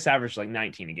Tobias averaged like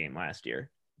 19 a game last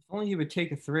year. If only he would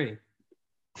take a 3.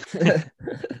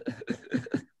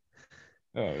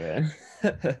 Oh man.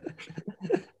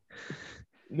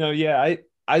 No, yeah,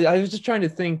 I was just trying to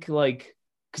think, like,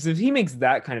 because if he makes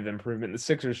that kind of improvement, the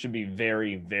Sixers should be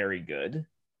very, very good.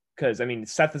 Because I mean,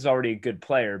 Seth is already a good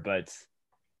player, but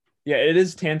yeah, it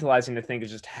is tantalizing to think of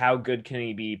just how good can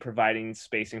he be providing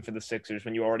spacing for the Sixers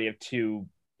when you already have 2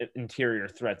 interior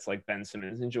threats like Ben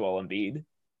Simmons and Joel Embiid.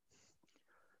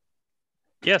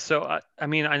 Yeah, so I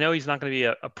mean, I know he's not going to be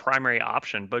a primary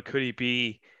option, but could he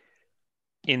be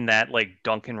in that like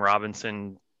Duncan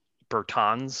Robinson,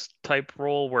 Bertans type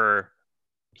role where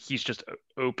he's just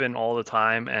open all the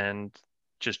time and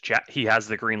just he has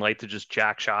the green light to just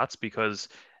jack shots because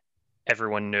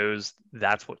everyone knows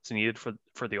that's what's needed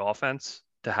for the offense,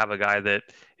 to have a guy that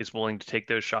is willing to take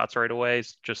those shots right away,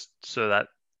 just so that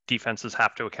defenses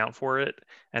have to account for it,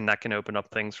 and that can open up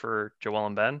things for Joel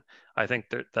and Ben. I think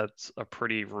that's a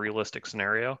pretty realistic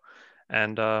scenario,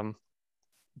 and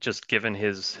just given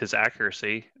his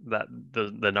accuracy, that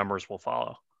the numbers will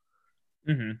follow.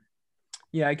 Mm-hmm.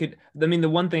 Yeah, I mean, the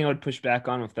one thing I would push back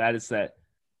on with that is that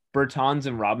Bertans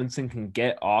and Robinson can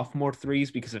get off more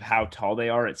threes because of how tall they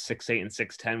are at 6'8" and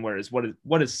 6'10", whereas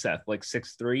what is Seth, like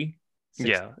 6'3"?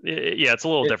 Yeah, it's a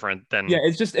little different than. Yeah,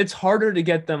 it's harder to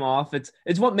get them off. It's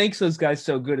what makes those guys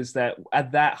so good, is that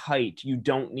at that height you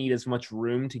don't need as much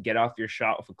room to get off your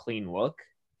shot with a clean look.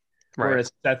 Right.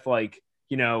 Whereas Seth, like,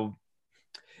 you know,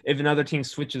 if another team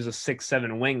switches a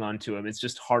 6'7" wing onto him, it's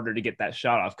just harder to get that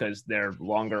shot off because their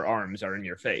longer arms are in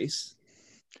your face.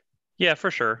 Yeah,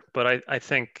 for sure. But I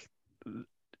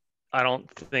don't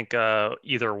think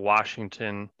either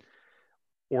Washington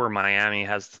or Miami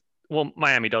has. Well,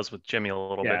 Miami does with Jimmy a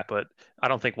little bit, but I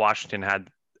don't think Washington had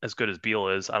as good as Beal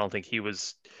is. I don't think he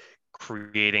was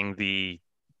creating the.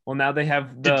 Well, now they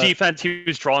have the defense. He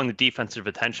was drawing the defensive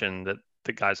attention that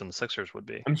the guys on the Sixers would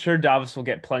be. I'm sure Davis will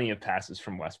get plenty of passes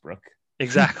from Westbrook.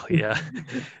 Exactly. Yeah.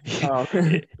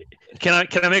 Can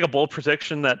I make a bold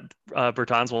prediction that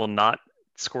Bertans will not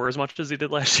score as much as he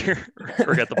did last year,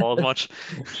 or get the ball as much?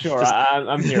 Sure,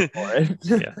 I'm here for it.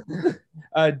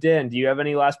 Yeah. Dan, do you have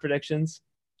any last predictions?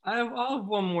 I'll have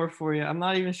one more for you. I'm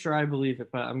not even sure I believe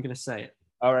it, but I'm going to say it.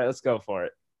 All right, let's go for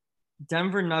it.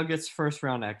 Denver Nuggets first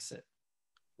round exit.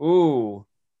 Ooh.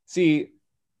 See,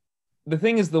 the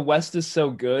thing is, the West is so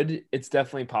good, it's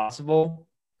definitely possible.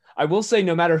 I will say,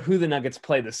 no matter who the Nuggets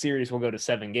play, the series will go to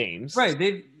 7 games. Right.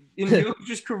 In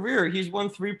Jokic's career, he's won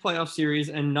 3 playoff series,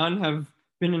 and none have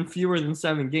been in fewer than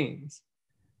 7 games.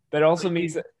 That also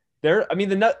means that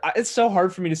it's so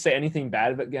hard for me to say anything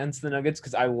bad against the Nuggets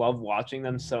because I love watching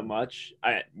them so much.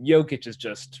 Jokic is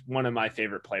just one of my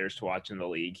favorite players to watch in the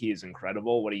league. He is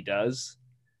incredible what he does.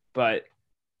 But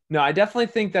no, I definitely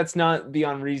think that's not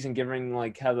beyond reason, given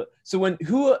like how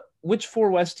which 4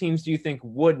 West teams do you think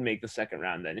would make the second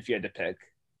round then, if you had to pick?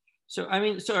 So I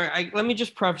mean, let me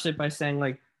just preface it by saying,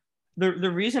 like,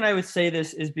 the reason I would say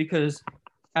this is because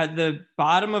at the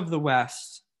bottom of the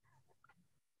West,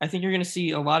 I think you're going to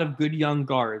see a lot of good young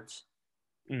guards.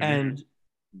 Mm-hmm. And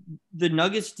the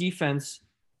Nuggets defense,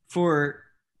 for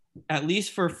at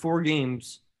least for 4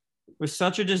 games, was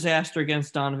such a disaster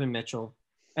against Donovan Mitchell.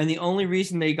 And the only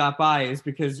reason they got by is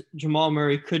because Jamal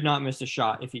Murray could not miss a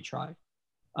shot if he tried.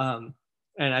 And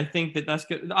I think that's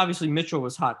good. Obviously, Mitchell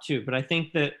was hot too, but I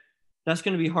think that that's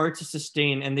going to be hard to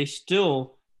sustain. And they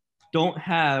still don't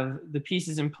have the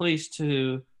pieces in place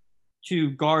to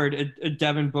guard a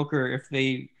Devin Booker if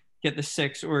they get the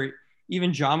 6, or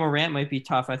even Ja Morant might be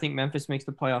tough. I think Memphis makes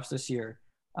the playoffs this year.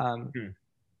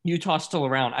 Utah's still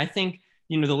around. I think,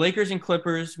 the Lakers and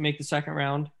Clippers make the second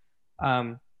round.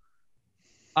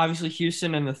 Obviously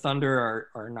Houston and the Thunder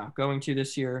are not going to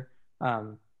this year.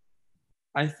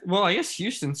 I guess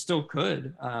Houston still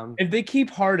could. If they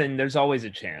keep Harden, there's always a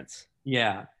chance.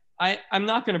 Yeah. I'm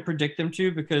not going to predict them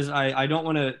to, because I don't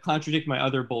want to contradict my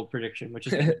other bold prediction, which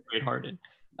is great Harden.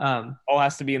 All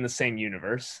has to be in the same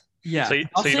universe. Yeah. So you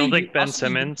don't think Ben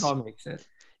Simmons? You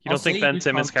don't think Ben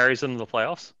Simmons carries them to the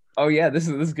playoffs? Oh yeah, this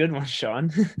is a good one,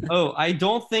 Sean. I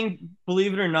don't think.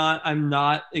 Believe it or not, I'm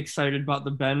not excited about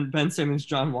the Ben Simmons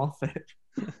John Wall fit.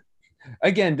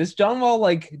 Again, does John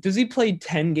Wall does he play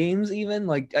 10 games even?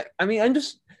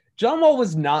 John Wall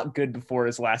was not good before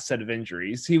his last set of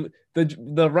injuries.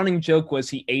 The running joke was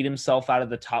he ate himself out of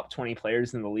the top 20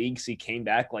 players in the league, so he came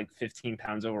back like 15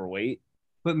 pounds overweight.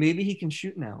 But maybe he can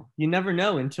shoot now. You never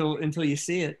know until you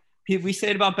see it. We say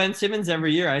it about Ben Simmons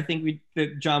every year. I think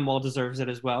that John Wall deserves it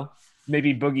as well.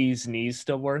 Maybe Boogie's knees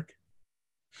still work.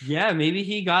 Yeah, maybe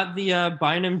he got the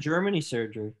Bynum Germany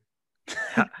surgery.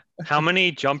 How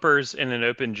many jumpers in an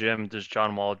open gym does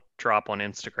John Wall drop on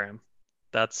Instagram?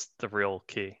 That's the real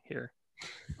key here.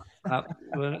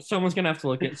 Someone's gonna have to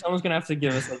look at. Someone's gonna have to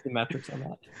give us the metrics on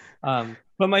that.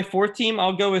 But my 4th team,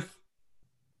 I'll go with.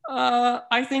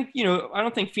 I think I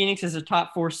don't think Phoenix is a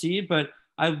top 4 seed, but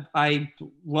I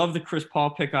love the Chris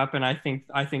Paul pickup, and I think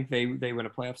they win a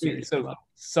playoff series. So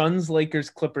Suns, Lakers,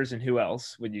 Clippers, and who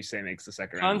else would you say makes the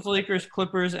second round? Suns, Lakers,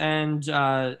 Clippers, and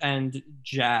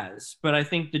Jazz. But I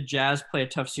think the Jazz play a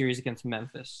tough series against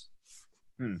Memphis.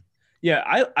 Yeah,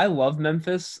 I love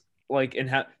Memphis.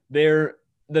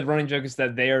 The running joke is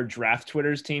that they are draft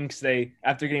Twitter's team, because they,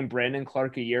 after getting Brandon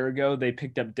Clark a year ago, they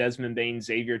picked up Desmond Bane,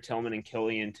 Xavier Tillman, and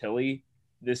Killian Tilly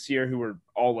this year, who were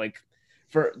all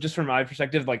from my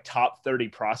perspective, like top 30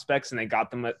 prospects, and they got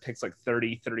them at picks like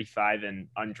 30, 35, and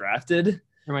undrafted.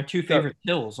 They're my two favorite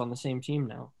kills on the same team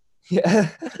now. Yeah.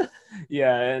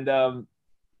 Yeah. And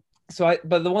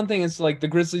but the one thing is, like, the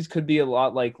Grizzlies could be a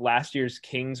lot like last year's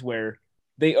Kings, where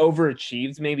they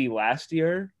overachieved maybe last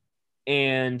year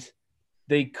and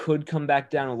they could come back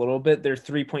down a little bit. Their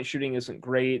 3-point shooting isn't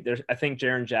great. I think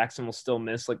Jaren Jackson will still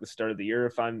miss like the start of the year,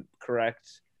 if I'm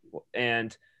correct.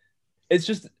 And it's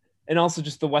just, and also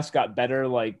just the West got better.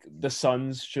 Like, the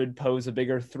Suns should pose a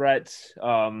bigger threat.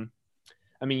 I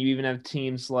mean, you even have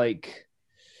teams like,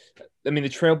 I mean, the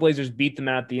Trailblazers beat them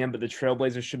out at the end, but the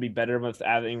Trailblazers should be better with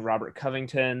adding Robert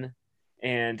Covington.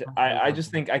 And I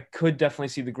just think I could definitely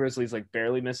see the Grizzlies like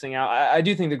barely missing out. I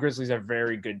do think the Grizzlies are a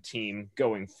very good team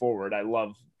going forward.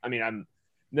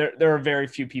 There are very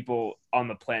few people on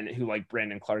the planet who like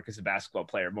Brandon Clark as a basketball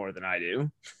player more than I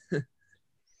do.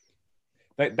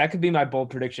 That could be my bold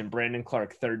prediction. Brandon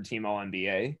Clark, third team All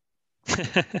NBA.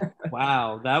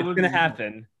 Wow. It's going to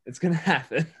happen. It's going to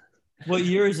happen. What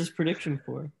year is this prediction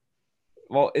for?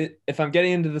 Well, if I'm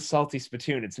getting into the salty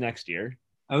spittoon, it's next year.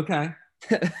 Okay.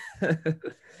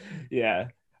 Yeah.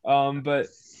 But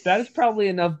that is probably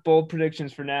enough bold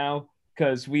predictions for now,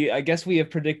 because I guess we have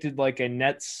predicted like a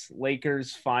Nets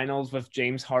Lakers finals with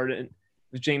James Harden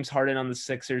on the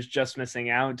Sixers just missing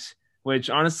out, which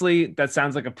honestly, that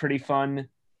sounds like a pretty fun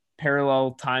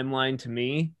parallel timeline to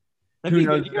me. Who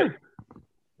knows?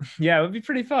 Yeah, it would be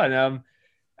pretty fun.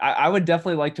 I would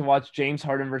definitely like to watch James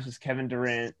Harden versus Kevin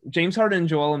Durant. James Harden and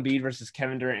Joel Embiid versus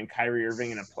Kevin Durant and Kyrie Irving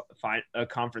in a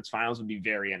conference finals would be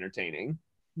very entertaining.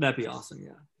 That'd be awesome,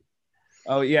 yeah.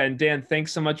 Oh, yeah, and Dan,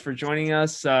 thanks so much for joining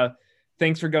us.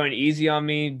 Thanks for going easy on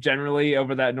me generally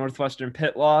over that Northwestern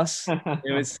Pitt loss.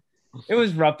 It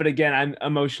was rough, but again, I'm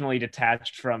emotionally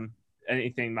detached from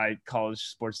anything my college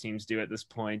sports teams do at this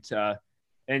point.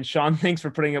 And Sean, thanks for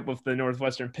putting up with the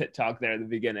Northwestern Pitt talk there at the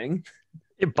beginning.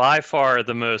 By far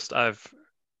the most I've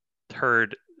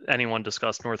heard anyone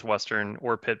discuss Northwestern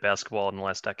or Pitt basketball in the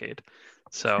last decade.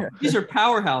 So these are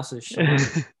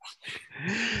powerhouses.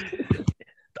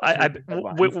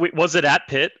 Was it at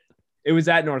Pitt? It was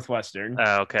at Northwestern.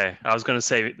 Oh, okay. I was going to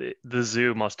say the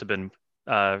zoo must have been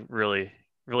really,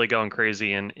 really going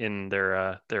crazy in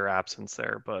their absence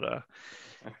there. But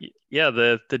yeah,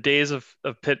 the days of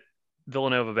Pitt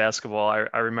Villanova basketball,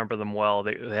 I remember them well.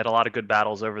 They had a lot of good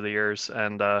battles over the years,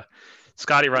 and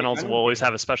Scotty Reynolds will always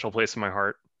have a special place in my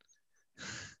heart.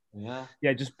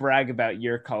 Yeah, just brag about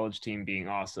your college team being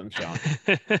awesome, Sean.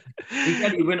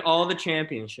 You win all the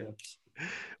championships.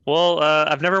 Well,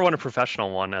 I've never won a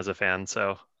professional one as a fan,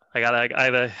 so I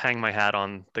gotta hang my hat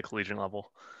on the collegiate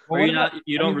level. Well,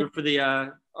 you don't root for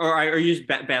the or you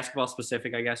basketball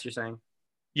specific, I guess you're saying.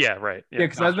 Yeah, right. Yeah,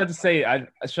 because I was about to say,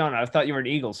 Sean, I thought you were an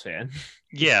Eagles fan.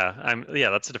 Yeah,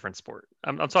 that's a different sport.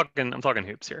 I'm talking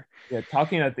hoops here. Yeah,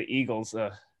 talking about the Eagles.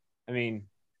 I mean,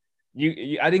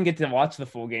 I didn't get to watch the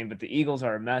full game, but the Eagles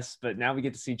are a mess. But now we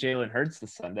get to see Jalen Hurts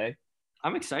this Sunday.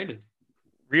 I'm excited.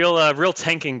 Real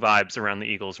tanking vibes around the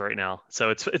Eagles right now.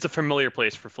 So it's a familiar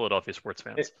place for Philadelphia sports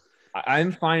fans.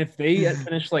 I'm fine if they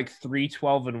finish like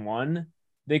 3-12-1.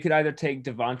 They could either take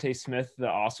Devontae Smith, the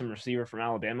awesome receiver from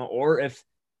Alabama, or if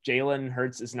Jalen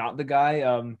Hurts is not the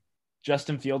guy,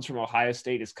 Justin Fields from Ohio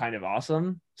State is kind of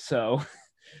awesome. So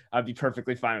I'd be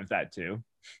perfectly fine with that too.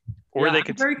 Or I'm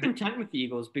very content with the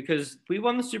Eagles because we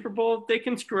won the Super Bowl. They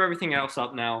can screw everything else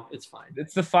up now. It's fine.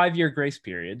 It's the 5-year grace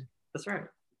period. That's right.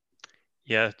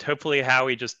 Yeah, hopefully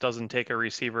Howie just doesn't take a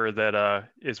receiver that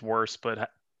is worse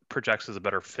but projects as a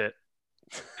better fit.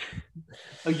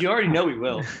 Oh, you already know he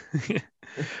will.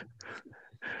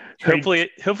 Hopefully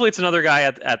it's another guy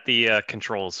at the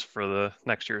controls for the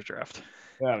next year's draft.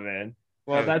 Oh, man.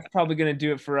 Well, that's probably going to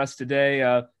do it for us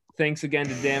today. Thanks again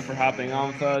to Dan for hopping on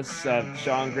with us.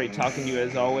 Sean, great talking to you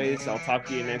as always. I'll talk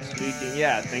to you next week. And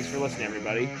yeah, thanks for listening,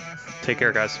 everybody. Take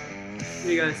care, guys.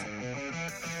 See you guys.